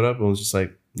just showed up and was just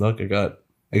like, look, I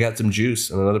got some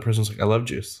juice. And another person was like, I love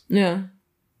juice. Yeah.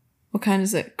 What kind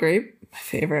is it? Grape? My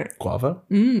favorite. Guava?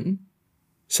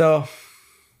 So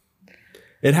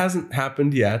it hasn't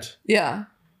happened yet. Yeah.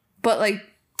 But like,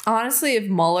 honestly, if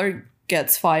Mueller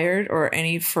gets fired or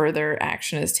any further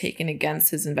action is taken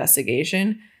against his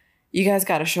investigation, you guys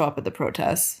got to show up at the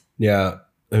protests. Yeah.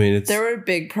 I mean, there were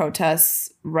big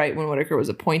protests right when Whitaker was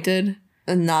appointed,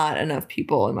 and not enough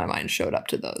people in my mind showed up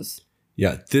to those.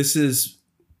 Yeah. This is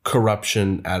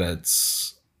corruption at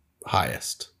its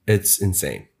highest. It's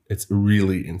insane. It's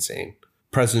really insane.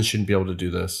 Presidents shouldn't be able to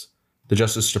do this. The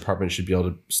Justice Department should be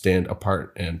able to stand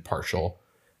apart and partial.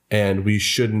 And we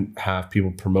shouldn't have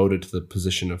people promoted to the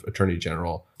position of Attorney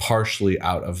General partially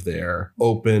out of their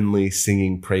openly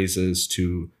singing praises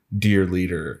to dear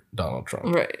leader Donald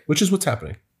Trump. Right. Which is what's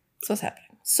happening. That's what's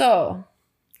happening. So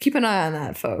keep an eye on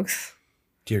that, folks.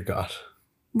 Dear God.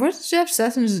 What does Jeff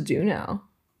Sessions do now?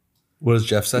 What does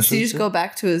Jeff Sessions do? Does he just go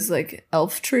back to his like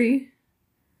elf tree?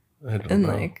 I don't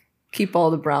know. Like keep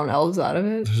all the brown elves out of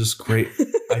it? There's this great,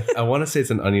 I want to say it's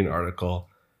an Onion article.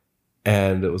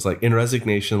 And it was like, in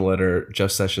resignation letter,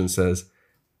 Jeff Sessions says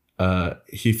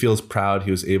he feels proud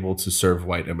he was able to serve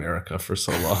white America for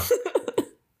so long.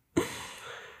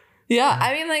 Yeah,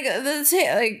 I mean,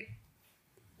 like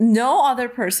no other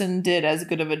person did as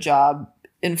good of a job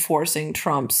enforcing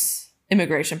Trump's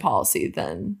immigration policy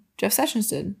than Jeff Sessions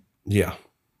did. Yeah.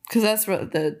 Because that's where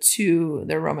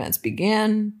their romance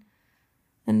began.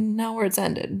 And now where it's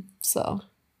ended. So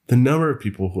the number of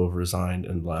people who have resigned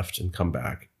and left and come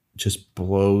back just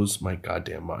blows my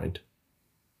goddamn mind.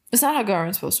 It's not how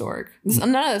government's supposed to work.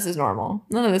 None of this is normal.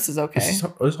 None of this is okay.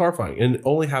 It's horrifying. And it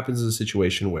only happens in a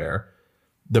situation where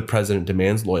the president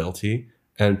demands loyalty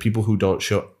and people who don't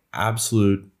show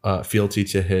absolute fealty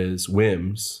to his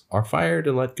whims are fired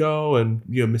and let go. And,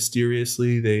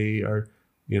 mysteriously they are,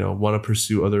 want to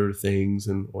pursue other things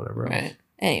and whatever else. Right.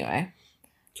 Anyway,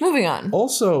 moving on.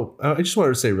 Also, I just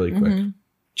wanted to say really quick,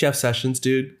 Jeff Sessions,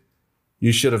 dude,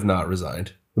 you should have not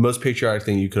resigned. The most patriotic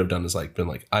thing you could have done is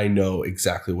been I know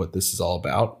exactly what this is all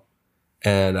about,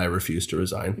 and I refuse to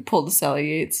resign. You pulled the Sally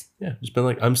Yates. Yeah, just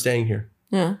been I'm staying here.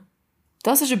 Yeah.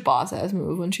 That was such a boss-ass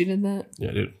move when she did that.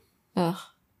 Yeah, dude. Ugh.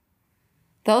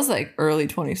 That was early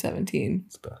 2017.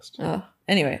 It's the best. Ugh.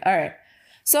 Anyway, all right.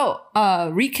 So,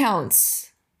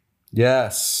 recounts.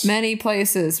 Yes. Many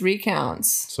places,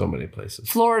 recounts. So many places.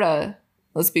 Florida.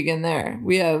 Let's begin there.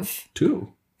 We have...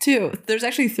 Two. There's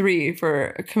actually 3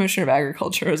 for a Commissioner of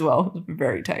Agriculture as well.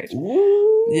 Very tight.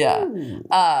 Ooh.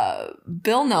 Yeah.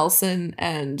 Bill Nelson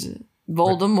and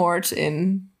Voldemort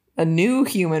in a new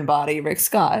human body, Rick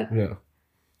Scott. Yeah.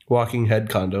 Walking head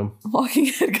condom.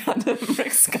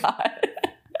 Rick Scott.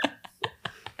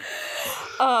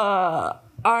 Are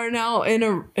now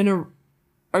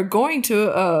are going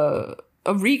to a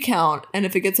recount, and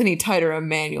if it gets any tighter, a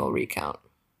manual recount.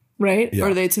 Right? Yeah. Or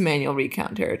are they to manual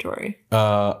recount territory?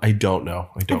 I don't know.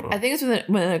 I think it's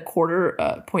within a quarter,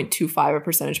 0.25 a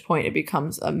percentage point, it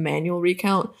becomes a manual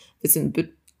recount. If it's in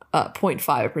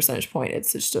 0.5 a percentage point,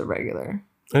 it's just a regular.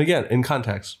 And again, in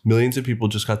context, millions of people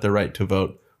just got their right to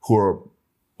vote who are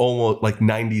almost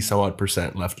 90 some odd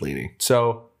percent left leaning.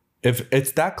 So if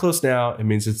it's that close now, it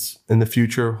means it's in the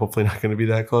future, hopefully not going to be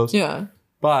that close. Yeah.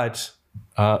 But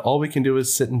all we can do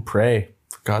is sit and pray.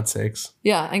 For God's sakes.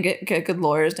 Yeah, and get good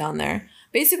lawyers down there.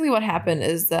 Basically what happened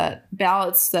is that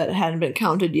ballots that hadn't been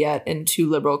counted yet in 2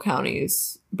 liberal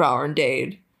counties, Broward and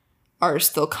Dade, are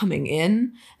still coming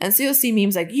in. And so you'll see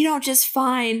memes you don't just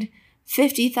find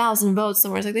 50,000 votes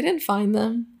somewhere. It's they didn't find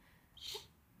them.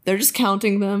 They're just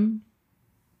counting them.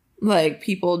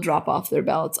 People drop off their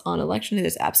ballots on election day.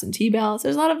 There's absentee ballots.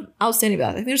 There's a lot of outstanding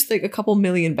ballots. I think there's a couple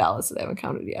million ballots that they haven't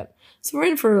counted yet. So we're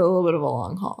in for a little bit of a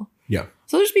long haul. Yeah.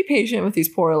 So just be patient with these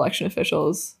poor election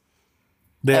officials.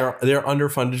 They're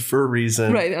underfunded for a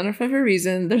reason. Right, they're underfunded for a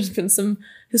reason. There's been some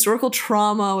historical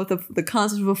trauma with the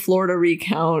concept of a Florida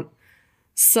recount.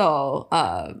 So,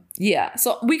 yeah.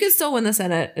 So we could still win the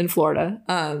Senate in Florida.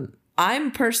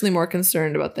 I'm personally more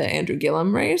concerned about the Andrew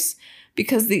Gillum race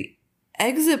because the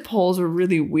exit polls were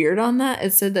really weird on that.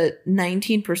 It said that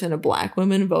 19% of Black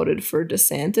women voted for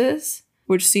DeSantis,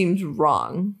 which seems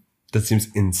wrong. That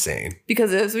seems insane.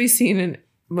 Because as we've seen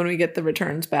when we get the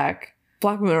returns back,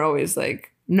 Black women are always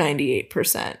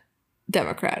 98%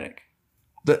 Democratic.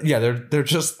 They're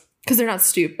just... Because they're not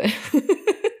stupid.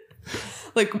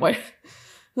 What?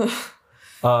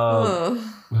 Oh,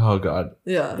 God.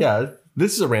 Yeah. Yeah,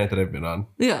 this is a rant that I've been on.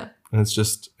 Yeah. And it's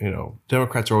just,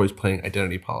 Democrats are always playing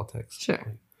identity politics.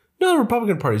 Sure. No, the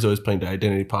Republican Party is always playing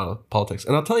identity politics.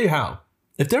 And I'll tell you how.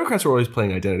 If Democrats were always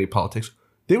playing identity politics,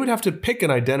 they would have to pick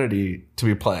an identity to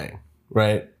be playing,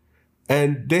 right?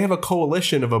 And they have a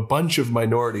coalition of a bunch of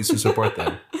minorities who support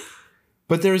them.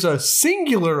 But there's a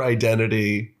singular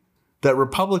identity that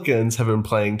Republicans have been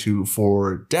playing to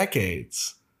for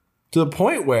decades, to the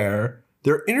point where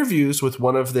their interviews with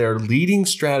one of their leading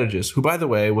strategists, who, by the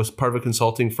way, was part of a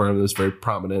consulting firm that was very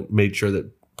prominent, made sure that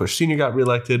Bush Sr. got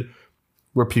reelected,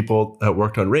 were people that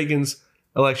worked on Reagan's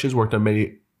elections, worked on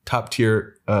many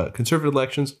top-tier conservative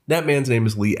elections. That man's name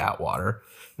is Lee Atwater.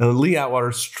 And Lee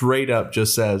Atwater straight up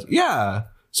just says, yeah,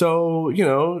 so,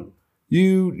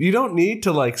 you don't need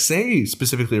to say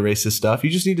specifically racist stuff. You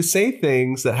just need to say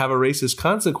things that have a racist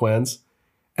consequence.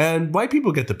 And white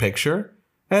people get the picture.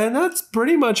 And that's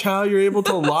pretty much how you're able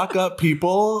to lock up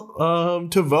people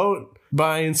to vote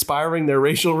by inspiring their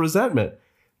racial resentment.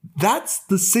 That's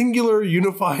the singular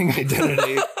unifying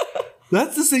identity.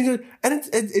 That's the singular, and it's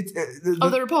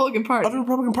of the Republican Party. Of the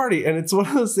Republican Party. And it's one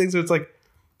of those things where it's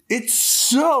it's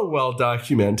so well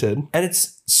documented. And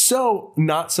it's so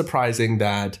not surprising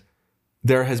that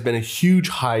there has been a huge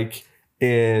hike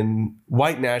in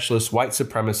white nationalist, white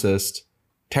supremacist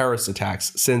terrorist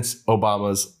attacks since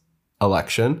Obama's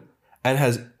election, and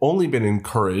has only been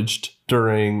encouraged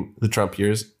during the Trump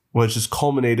years, which has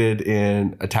culminated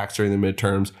in attacks during the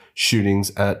midterms,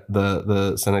 shootings at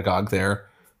the synagogue there.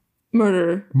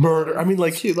 Murder. I mean,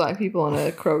 2 Black people in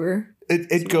a Kroger.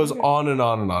 It goes on and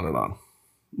on and on and on.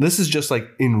 This is just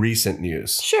in recent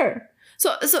news. Sure.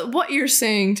 So what you're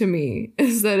saying to me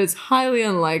is that it's highly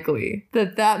unlikely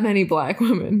that many black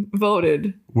women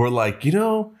voted. We're like,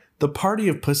 the party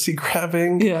of pussy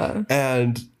grabbing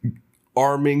and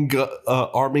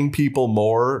arming people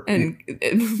more. And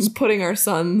putting our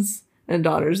sons and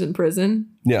daughters in prison.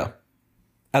 Yeah.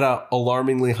 At an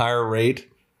alarmingly higher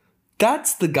rate.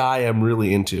 That's the guy I'm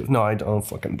really into. No, I don't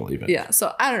fucking believe it. Yeah,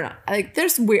 so I don't know. Like,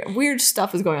 there's weird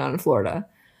stuff is going on in Florida.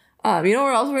 You know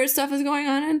where else weird stuff is going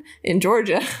on? In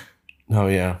Georgia. Oh,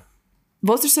 yeah.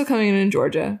 Votes are still coming in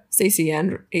Georgia. Stacey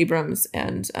Abrams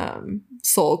and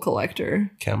Soul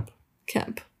Collector. Kemp.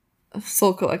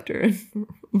 Soul Collector and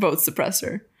vote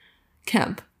suppressor.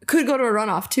 Kemp. Could go to a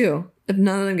runoff, too, if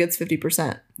none of them gets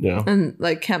 50%. Yeah. And,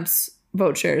 like, Kemp's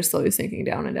vote share is slowly sinking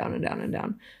down and down and down and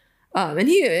down. And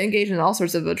he engaged in all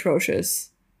sorts of atrocious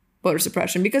voter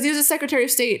suppression because he was a Secretary of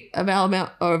State of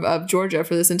Alabama of Georgia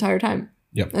for this entire time.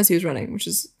 Yep. As he was running, which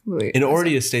is really in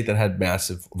already a state that had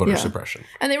massive voter suppression.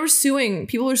 And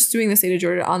people were suing the state of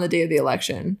Georgia on the day of the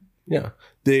election. Yeah.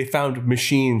 They found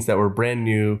machines that were brand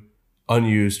new,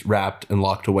 unused, wrapped, and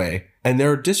locked away. And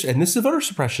and this is a voter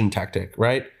suppression tactic,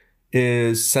 right?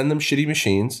 Is send them shitty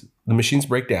machines. The machines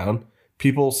break down.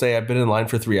 People say, I've been in line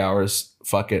for 3 hours.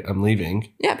 Fuck it. I'm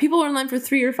leaving. Yeah. People were in line for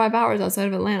 3 or 5 hours outside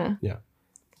of Atlanta. Yeah.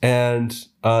 And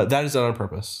that is done on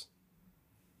purpose.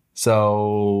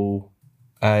 So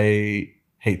I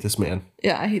hate this man.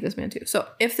 Yeah, I hate this man too. So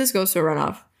if this goes to a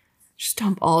runoff, just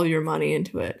dump all of your money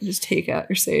into it. Just take out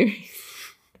your savings.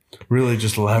 Really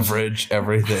just leverage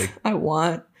everything. I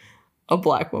want a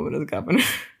black woman as governor.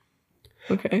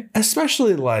 Okay.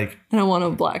 Especially like... And I want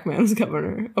a black man as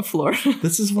governor of Florida.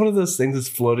 This is one of those things that's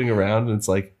floating around. And it's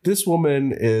like, this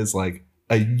woman is like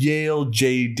a Yale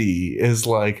JD, is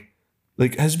like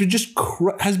has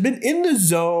been in the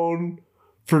zone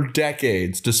for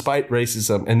decades, despite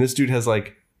racism. And this dude has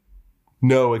like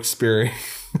no experience.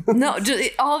 No,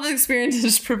 just, all the experience is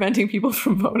just preventing people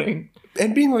from voting.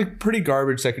 And being like pretty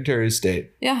garbage Secretary of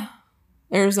State. Yeah.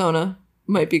 Arizona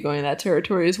might be going in that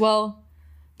territory as well,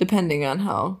 depending on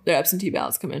how their absentee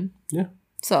ballots come in. Yeah.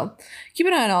 So keep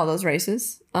an eye on all those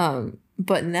races.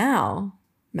 But now,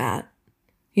 Matt,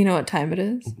 you know what time it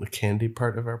is? The candy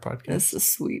part of our podcast. It's the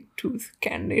sweet tooth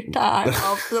candy time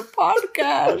of the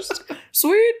podcast.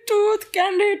 Sweet tooth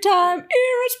candy time,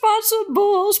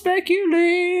 irresponsible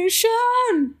speculation.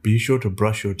 Be sure to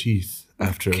brush your teeth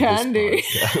after candy.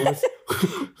 This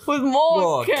podcast. With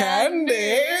more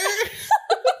candy.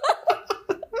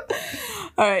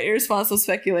 All right, irresponsible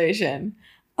speculation.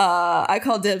 I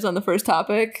call dibs on the first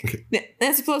topic. Okay.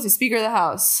 Nancy Pelosi, Speaker of the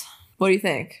House. What do you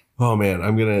think? Oh, man,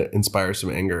 I'm going to inspire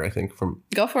some anger, I think, from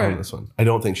Go for it. This one. I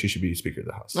don't think she should be Speaker of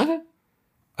the House. Okay.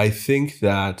 I think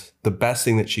that the best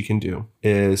thing that she can do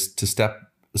is to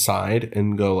step aside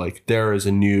and go like,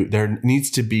 there needs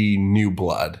to be new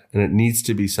blood, and it needs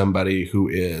to be somebody who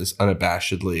is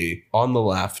unabashedly on the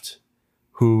left,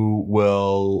 who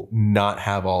will not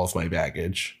have all of my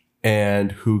baggage,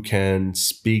 and who can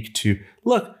speak to,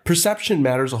 look, perception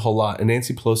matters a whole lot. And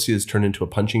Nancy Pelosi has turned into a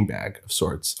punching bag of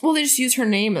sorts. Well, they just use her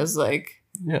name as like,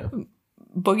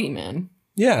 boogeyman.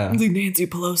 Yeah. Like, Nancy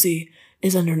Pelosi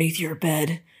is underneath your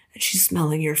bed and she's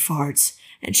smelling your farts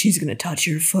and she's going to touch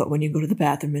your foot when you go to the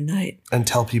bathroom at night. And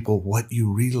tell people what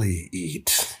you really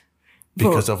eat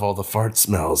because of all the fart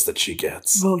smells that she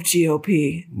gets. Vote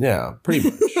GOP. Yeah, pretty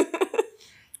much.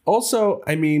 Also,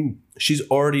 I mean, she's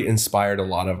already inspired a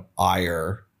lot of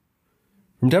ire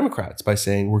from Democrats by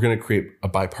saying we're going to create a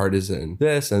bipartisan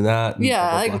this and that. And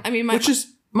yeah, blah, blah, blah. I mean,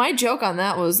 my joke on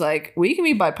that was like, we can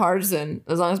be bipartisan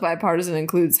as long as bipartisan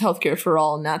includes healthcare for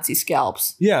all and Nazi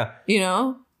scalps. Yeah. You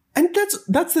know? And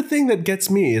that's the thing that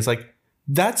gets me is like,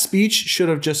 that speech should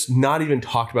have just not even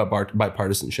talked about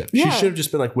bipartisanship. Yeah. She should have just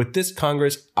been like, with this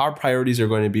Congress, our priorities are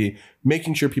going to be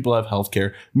making sure people have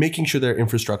healthcare, making sure their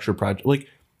infrastructure project, like,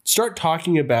 start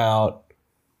talking about,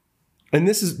 and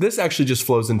this actually just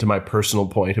flows into my personal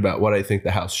point about what I think the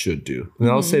House should do. And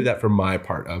I'll save that for my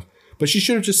part of. But she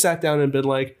should have just sat down and been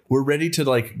like, we're ready to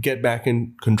like get back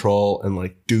in control and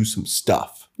like do some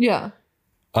stuff. Yeah.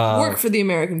 Work for the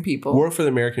American people. Work for the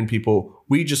American people.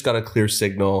 We just got a clear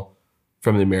signal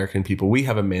from the American people. We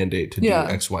have a mandate to do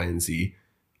X, Y, and Z.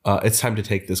 It's time to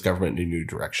take this government in a new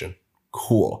direction.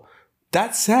 Cool.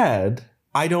 That said,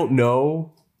 I don't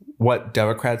know what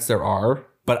Democrats there are,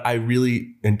 but I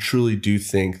really and truly do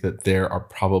think that there are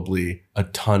probably a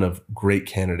ton of great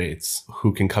candidates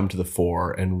who can come to the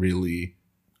fore and really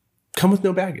come with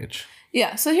no baggage.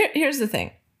 Yeah. So here's the thing.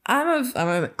 I'm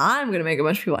going to make a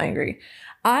bunch of people angry.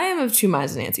 I am of two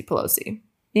minds of Nancy Pelosi.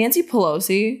 Nancy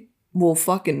Pelosi will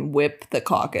fucking whip the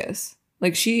caucus.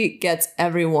 Like, she gets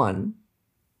everyone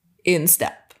in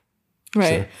step.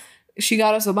 Right. So. She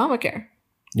got us Obamacare.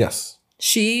 Yes.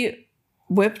 She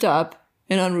whipped up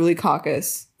an unruly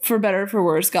caucus, for better or for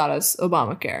worse, got us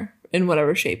Obamacare in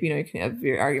whatever shape. You can have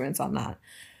your arguments on that.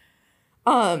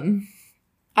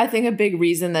 I think a big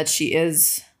reason that she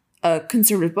is a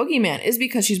conservative boogeyman is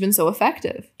because she's been so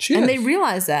effective. And they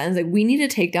realize that. And it's like, we need to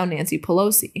take down Nancy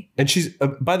Pelosi. And she's,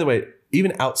 by the way,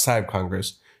 even outside of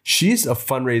Congress, she's a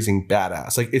fundraising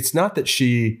badass. Like, it's not that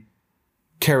she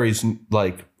carries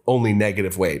like only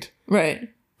negative weight. Right.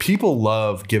 People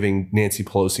love giving Nancy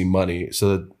Pelosi money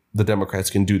so that the Democrats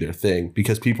can do their thing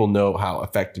because people know how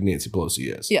effective Nancy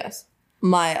Pelosi is. Yes.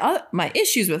 My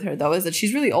issues with her, though, is that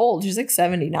she's really old. She's like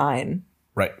 79.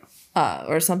 Right.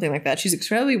 Or something like that. She's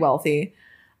incredibly wealthy.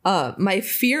 My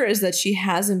fear is that she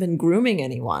hasn't been grooming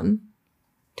anyone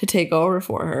to take over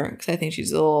for her because I think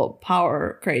she's a little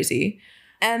power crazy.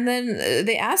 And then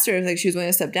they asked her if she was willing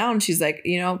to step down. She's like,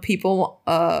 people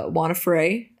want a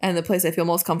fray, and the place I feel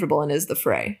most comfortable in is the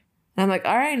fray. And I'm like,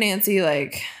 all right, Nancy,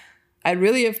 like, I'd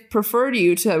really have preferred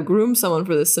you to have groomed someone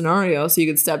for this scenario so you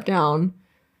could step down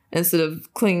instead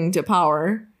of clinging to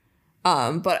power.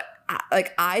 But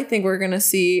I think we're going to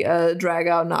see a drag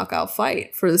out, knockout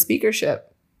fight for the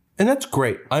speakership. And that's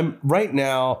great. I'm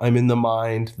in the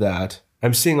mind that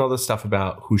I'm seeing all this stuff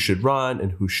about who should run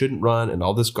and who shouldn't run and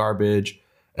all this garbage.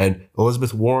 And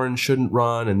Elizabeth Warren shouldn't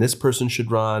run and this person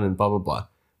should run and blah, blah, blah.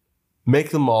 Make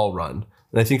them all run.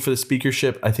 And I think for the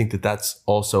speakership, I think that that's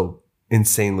also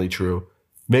insanely true.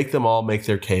 Make them all make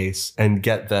their case and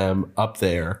get them up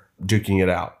there duking it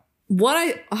out.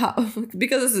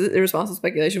 Because this is irresponsible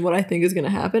speculation, what I think is going to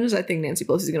happen is I think Nancy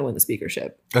Pelosi is going to win the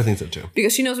speakership. I think so too.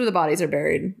 Because she knows where the bodies are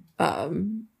buried.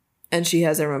 And she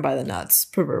has everyone by the nuts,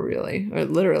 proverbially, or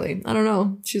literally. I don't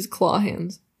know. She's claw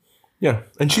hands. Yeah.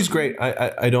 And she's great.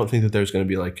 I don't think that there's going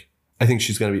to be I think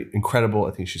she's going to be incredible.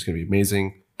 I think she's going to be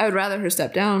amazing. I would rather her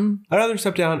step down.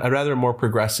 I'd rather a more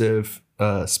progressive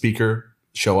speaker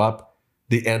show up.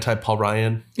 The anti-Paul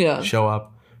Ryan show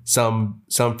up. Some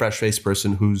fresh-faced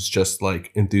person who's just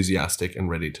like enthusiastic and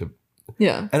ready to.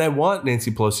 Yeah. And I want Nancy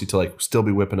Pelosi to still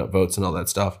be whipping up votes and all that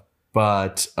stuff.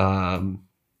 But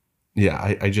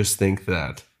I just think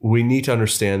that we need to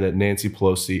understand that Nancy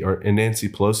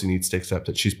Pelosi needs to accept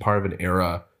that she's part of an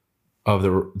era of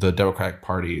the Democratic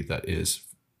Party that is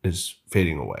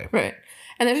fading away. Right.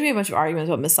 And there's going to be a bunch of arguments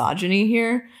about misogyny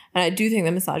here. And I do think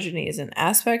that misogyny is an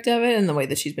aspect of it. And the way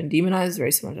that she's been demonized is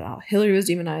very similar to how Hillary was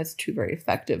demonized. Two very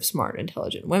effective, smart,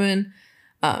 intelligent women.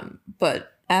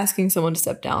 But asking someone to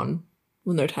step down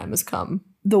when their time has come,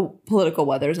 the political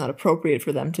weather is not appropriate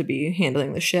for them to be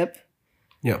handling the ship.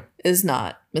 Yeah. Is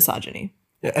not misogyny.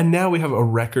 Yeah, and now we have a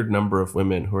record number of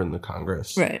women who are in the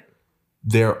Congress. Right.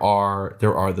 There are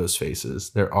those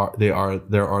faces. There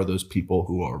are those people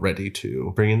who are ready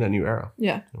to bring in that new era.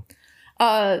 Yeah.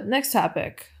 Next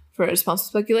topic for responsible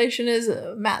speculation is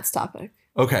Matt's topic.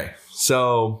 Okay,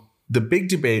 so the big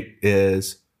debate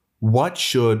is what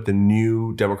should the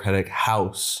new Democratic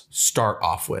House start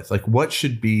off with? Like, what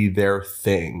should be their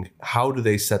thing? How do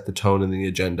they set the tone and the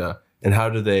agenda? And how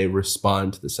do they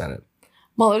respond to the Senate?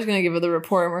 Mueller's going to give her the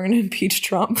report and we're going to impeach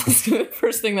Trump. Let's do it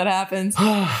first thing that happens.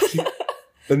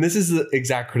 And this is the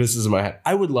exact criticism I had.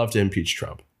 I would love to impeach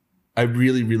Trump. I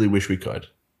really, really wish we could.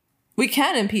 We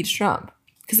can impeach Trump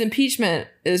because impeachment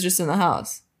is just in the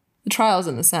House. The trial is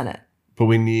in the Senate. But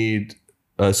we need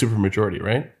a supermajority,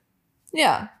 right?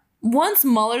 Yeah. Once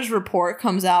Mueller's report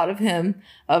comes out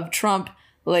of Trump,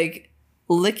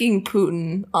 licking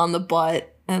Putin on the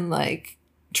butt and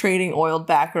trading oiled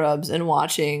back rubs and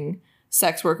watching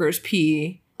sex workers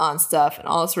pee on stuff and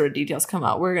all sort of details come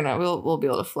out, we'll be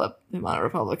able to flip the amount of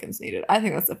Republicans needed. I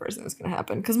think that's the first thing that's going to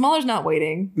happen because Mueller's not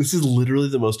waiting. This is literally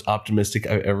the most optimistic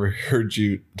I've ever heard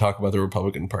you talk about the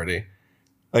Republican Party.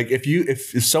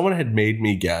 If someone had made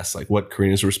me guess what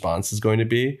Karina's response is going to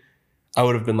be, I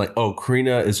would have been like, oh,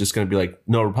 Karina is just going to be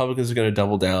no, Republicans are going to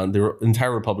double down. The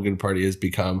entire Republican Party has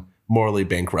become morally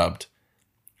bankrupt.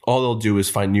 All they'll do is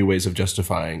find new ways of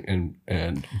justifying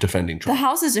and defending Trump. The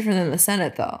House is different than the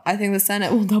Senate, though. I think the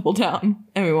Senate will double down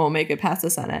and we won't make it past the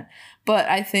Senate. But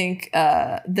I think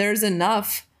there's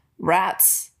enough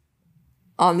rats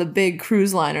on the big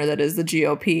cruise liner that is the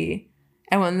GOP.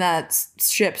 And when that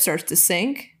ship starts to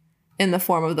sink in the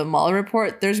form of the Mueller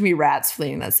report, there's going to be rats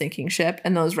fleeing that sinking ship.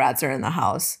 And those rats are in the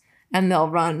House. And they'll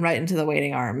run right into the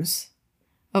waiting arms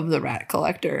of the rat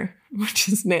collector, which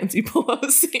is Nancy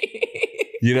Pelosi.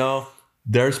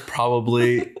 There's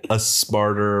probably a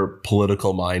smarter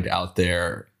political mind out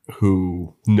there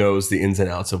who knows the ins and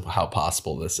outs of how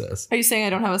possible this is. Are you saying I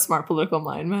don't have a smart political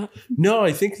mind, Matt? No,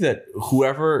 I think that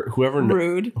whoever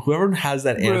Rude. Whoever has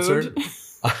that answer,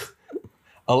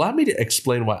 allow me to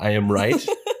explain why I am right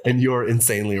and you're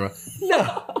insanely wrong.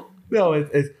 No,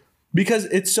 it's because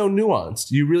it's so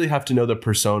nuanced. You really have to know the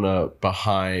persona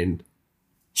behind.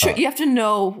 Sure, you have to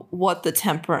know what the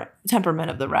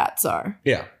temperament of the rats are.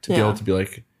 Yeah, to be able to be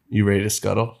like, you ready to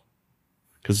scuttle?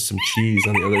 Because there's some cheese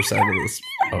on the other side of this.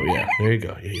 Oh, yeah, there you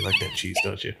go. Yeah, you like that cheese,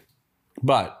 don't you?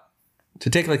 But to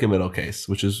take like a middle case,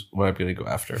 which is what I'm going to go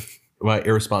after, my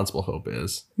irresponsible hope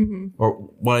is, or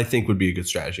what I think would be a good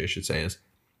strategy, I should say, is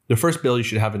the first bill you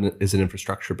should have is an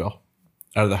infrastructure bill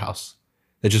out of the House.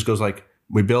 That just goes like,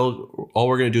 we build, all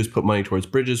we're going to do is put money towards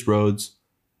bridges, roads,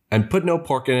 and put no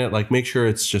pork in it. Like, make sure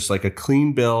it's just like a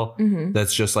clean bill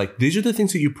that's just like, these are the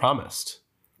things that you promised.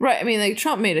 Right. I mean, like,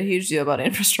 Trump made a huge deal about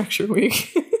Infrastructure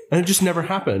Week. And it just never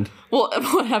happened. Well,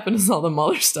 what happened is all the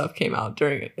Mueller stuff came out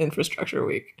during Infrastructure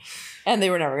Week. And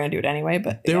they were never going to do it anyway.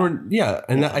 But they were,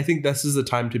 And I think this is the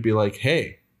time to be like,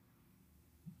 hey,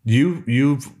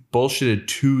 you've bullshitted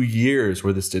 2 years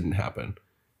where this didn't happen.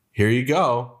 Here you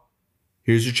go.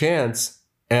 Here's your chance.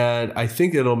 And I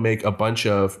think it'll make a bunch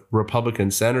of Republican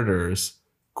senators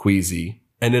queasy.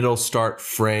 And it'll start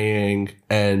fraying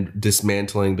and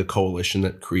dismantling the coalition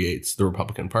that creates the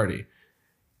Republican Party.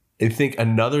 I think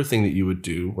another thing that you would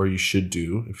do, or you should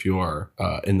do if you are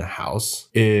in the House,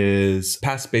 is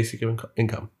pass basic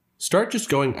income. Start just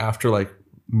going after like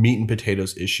meat and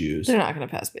potatoes issues. They're not going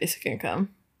to pass basic income.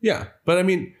 Yeah. But I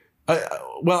mean,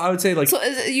 I would say like... So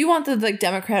you want the like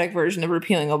Democratic version of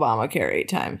repealing Obamacare 8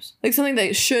 times. Like something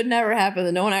that should never happen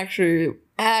that no one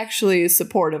actually is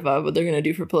supportive of, but they're going to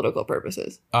do for political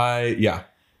purposes. I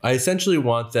essentially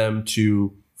want them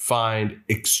to find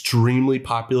extremely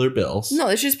popular bills. No,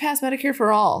 they should just pass Medicare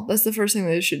for all. That's the first thing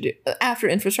they should do. After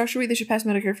Infrastructure Week, they should pass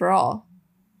Medicare for all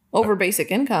over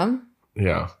basic income.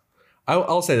 Yeah.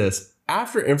 I'll say this.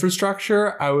 After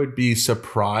infrastructure, I would be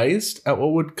surprised at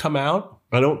what would come out.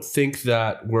 I don't think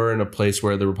that we're in a place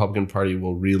where the Republican Party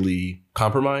will really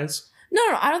compromise. No,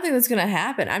 I don't think that's going to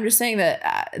happen. I'm just saying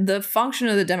that the function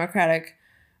of the Democratic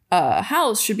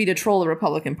House should be to troll the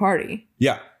Republican Party.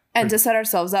 Yeah. And to set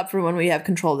ourselves up for when we have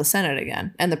control of the Senate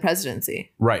again and the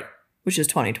presidency. Right. Which is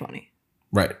 2020.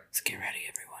 Right. So get ready,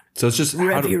 everyone. So it's just...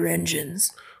 Rev your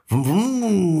engines. It'll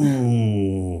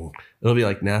be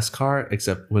like NASCAR,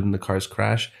 except when the cars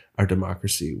crash, our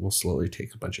democracy will slowly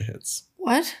take a bunch of hits.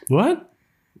 What?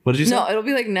 What did you say? No, it'll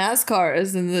be like NASCAR,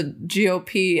 as in the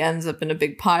GOP ends up in a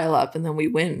big pile up, and then we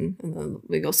win, and then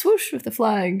we go swoosh with the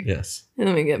flag. Yes. And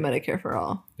then we get Medicare for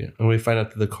all. Yeah, and we find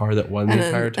out that the car that won the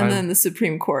entire time. And then the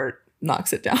Supreme Court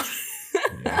knocks it down.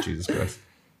 Yeah, Jesus Christ.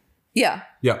 Yeah.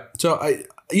 Yeah. So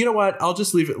you know what? I'll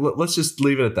just leave it. Let's just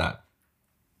leave it at that.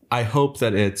 I hope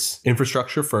that it's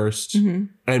infrastructure first,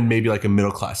 and maybe like a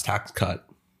middle class tax cut.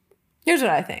 Here's what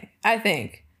I think. I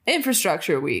think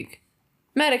Infrastructure Week,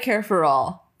 Medicare for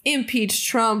all, impeach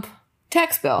Trump,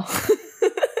 tax bill.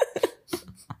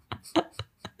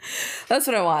 That's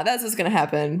what I want. That's what's going to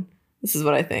happen. This is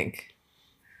what I think.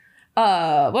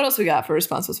 What else we got for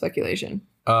responsible speculation?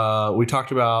 We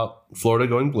talked about Florida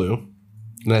going blue.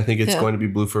 And I think it's going to be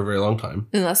blue for a very long time.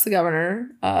 Unless the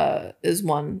governorship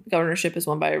is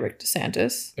won by Rick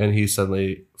DeSantis. And he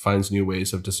suddenly finds new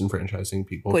ways of disenfranchising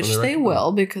people. Which they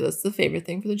will, because it's the favorite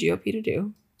thing for the GOP to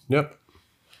do. Yep.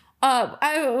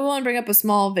 I want to bring up a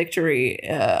small victory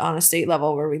on a state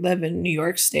level where we live in New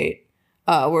York State,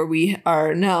 where we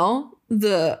are now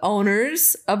the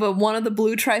owners of one of the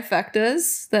blue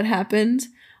trifectas that happened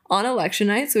on election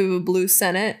night. So we have a blue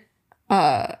Senate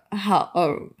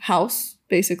House,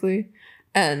 basically.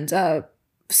 And so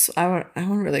I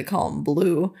wouldn't really call him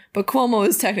blue, but Cuomo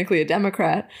is technically a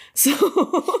Democrat. So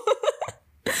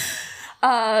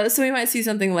so we might see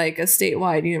something like a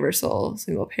statewide universal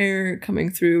single payer coming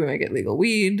through. We might get legal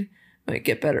weed, might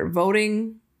get better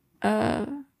voting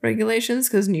regulations,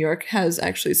 because New York has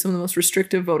actually some of the most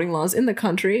restrictive voting laws in the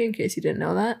country, in case you didn't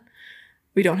know that.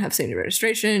 We don't have same-day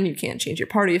registration. You can't change your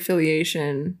party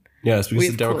affiliation. Yeah, it's because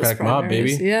of the Democratic mob,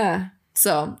 baby. Yeah.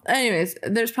 So anyways,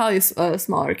 there's probably a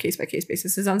smaller case-by-case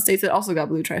basis on states that also got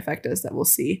blue trifectas that we'll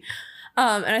see.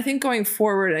 And I think going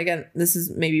forward, again, this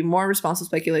is maybe more responsible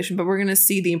speculation, but we're going to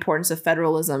see the importance of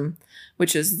federalism,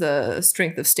 which is the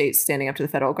strength of states standing up to the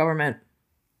federal government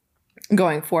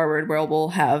going forward, where we'll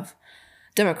have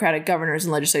Democratic governors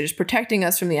and legislators protecting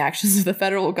us from the actions of the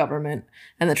federal government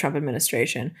and the Trump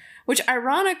administration, which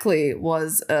ironically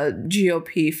was a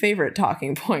GOP favorite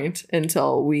talking point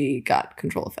until we got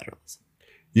control of federalism.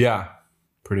 Yeah,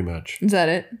 pretty much. Is that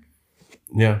it?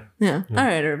 Yeah. All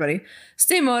right, everybody.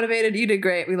 Stay motivated. You did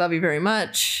great. We love you very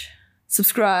much.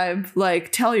 Subscribe,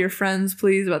 tell your friends,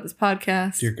 please, about this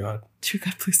podcast. Dear God. Dear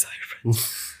God, please tell your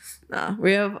friends. No,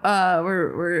 we have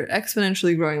we're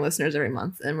exponentially growing listeners every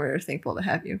month, and we're thankful to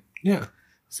have you. Yeah.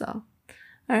 So, all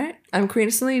right. I'm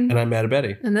Karina Celine. And I'm Matt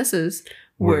Betty. And this is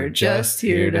We're Just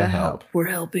Here to Help. We're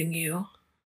helping you.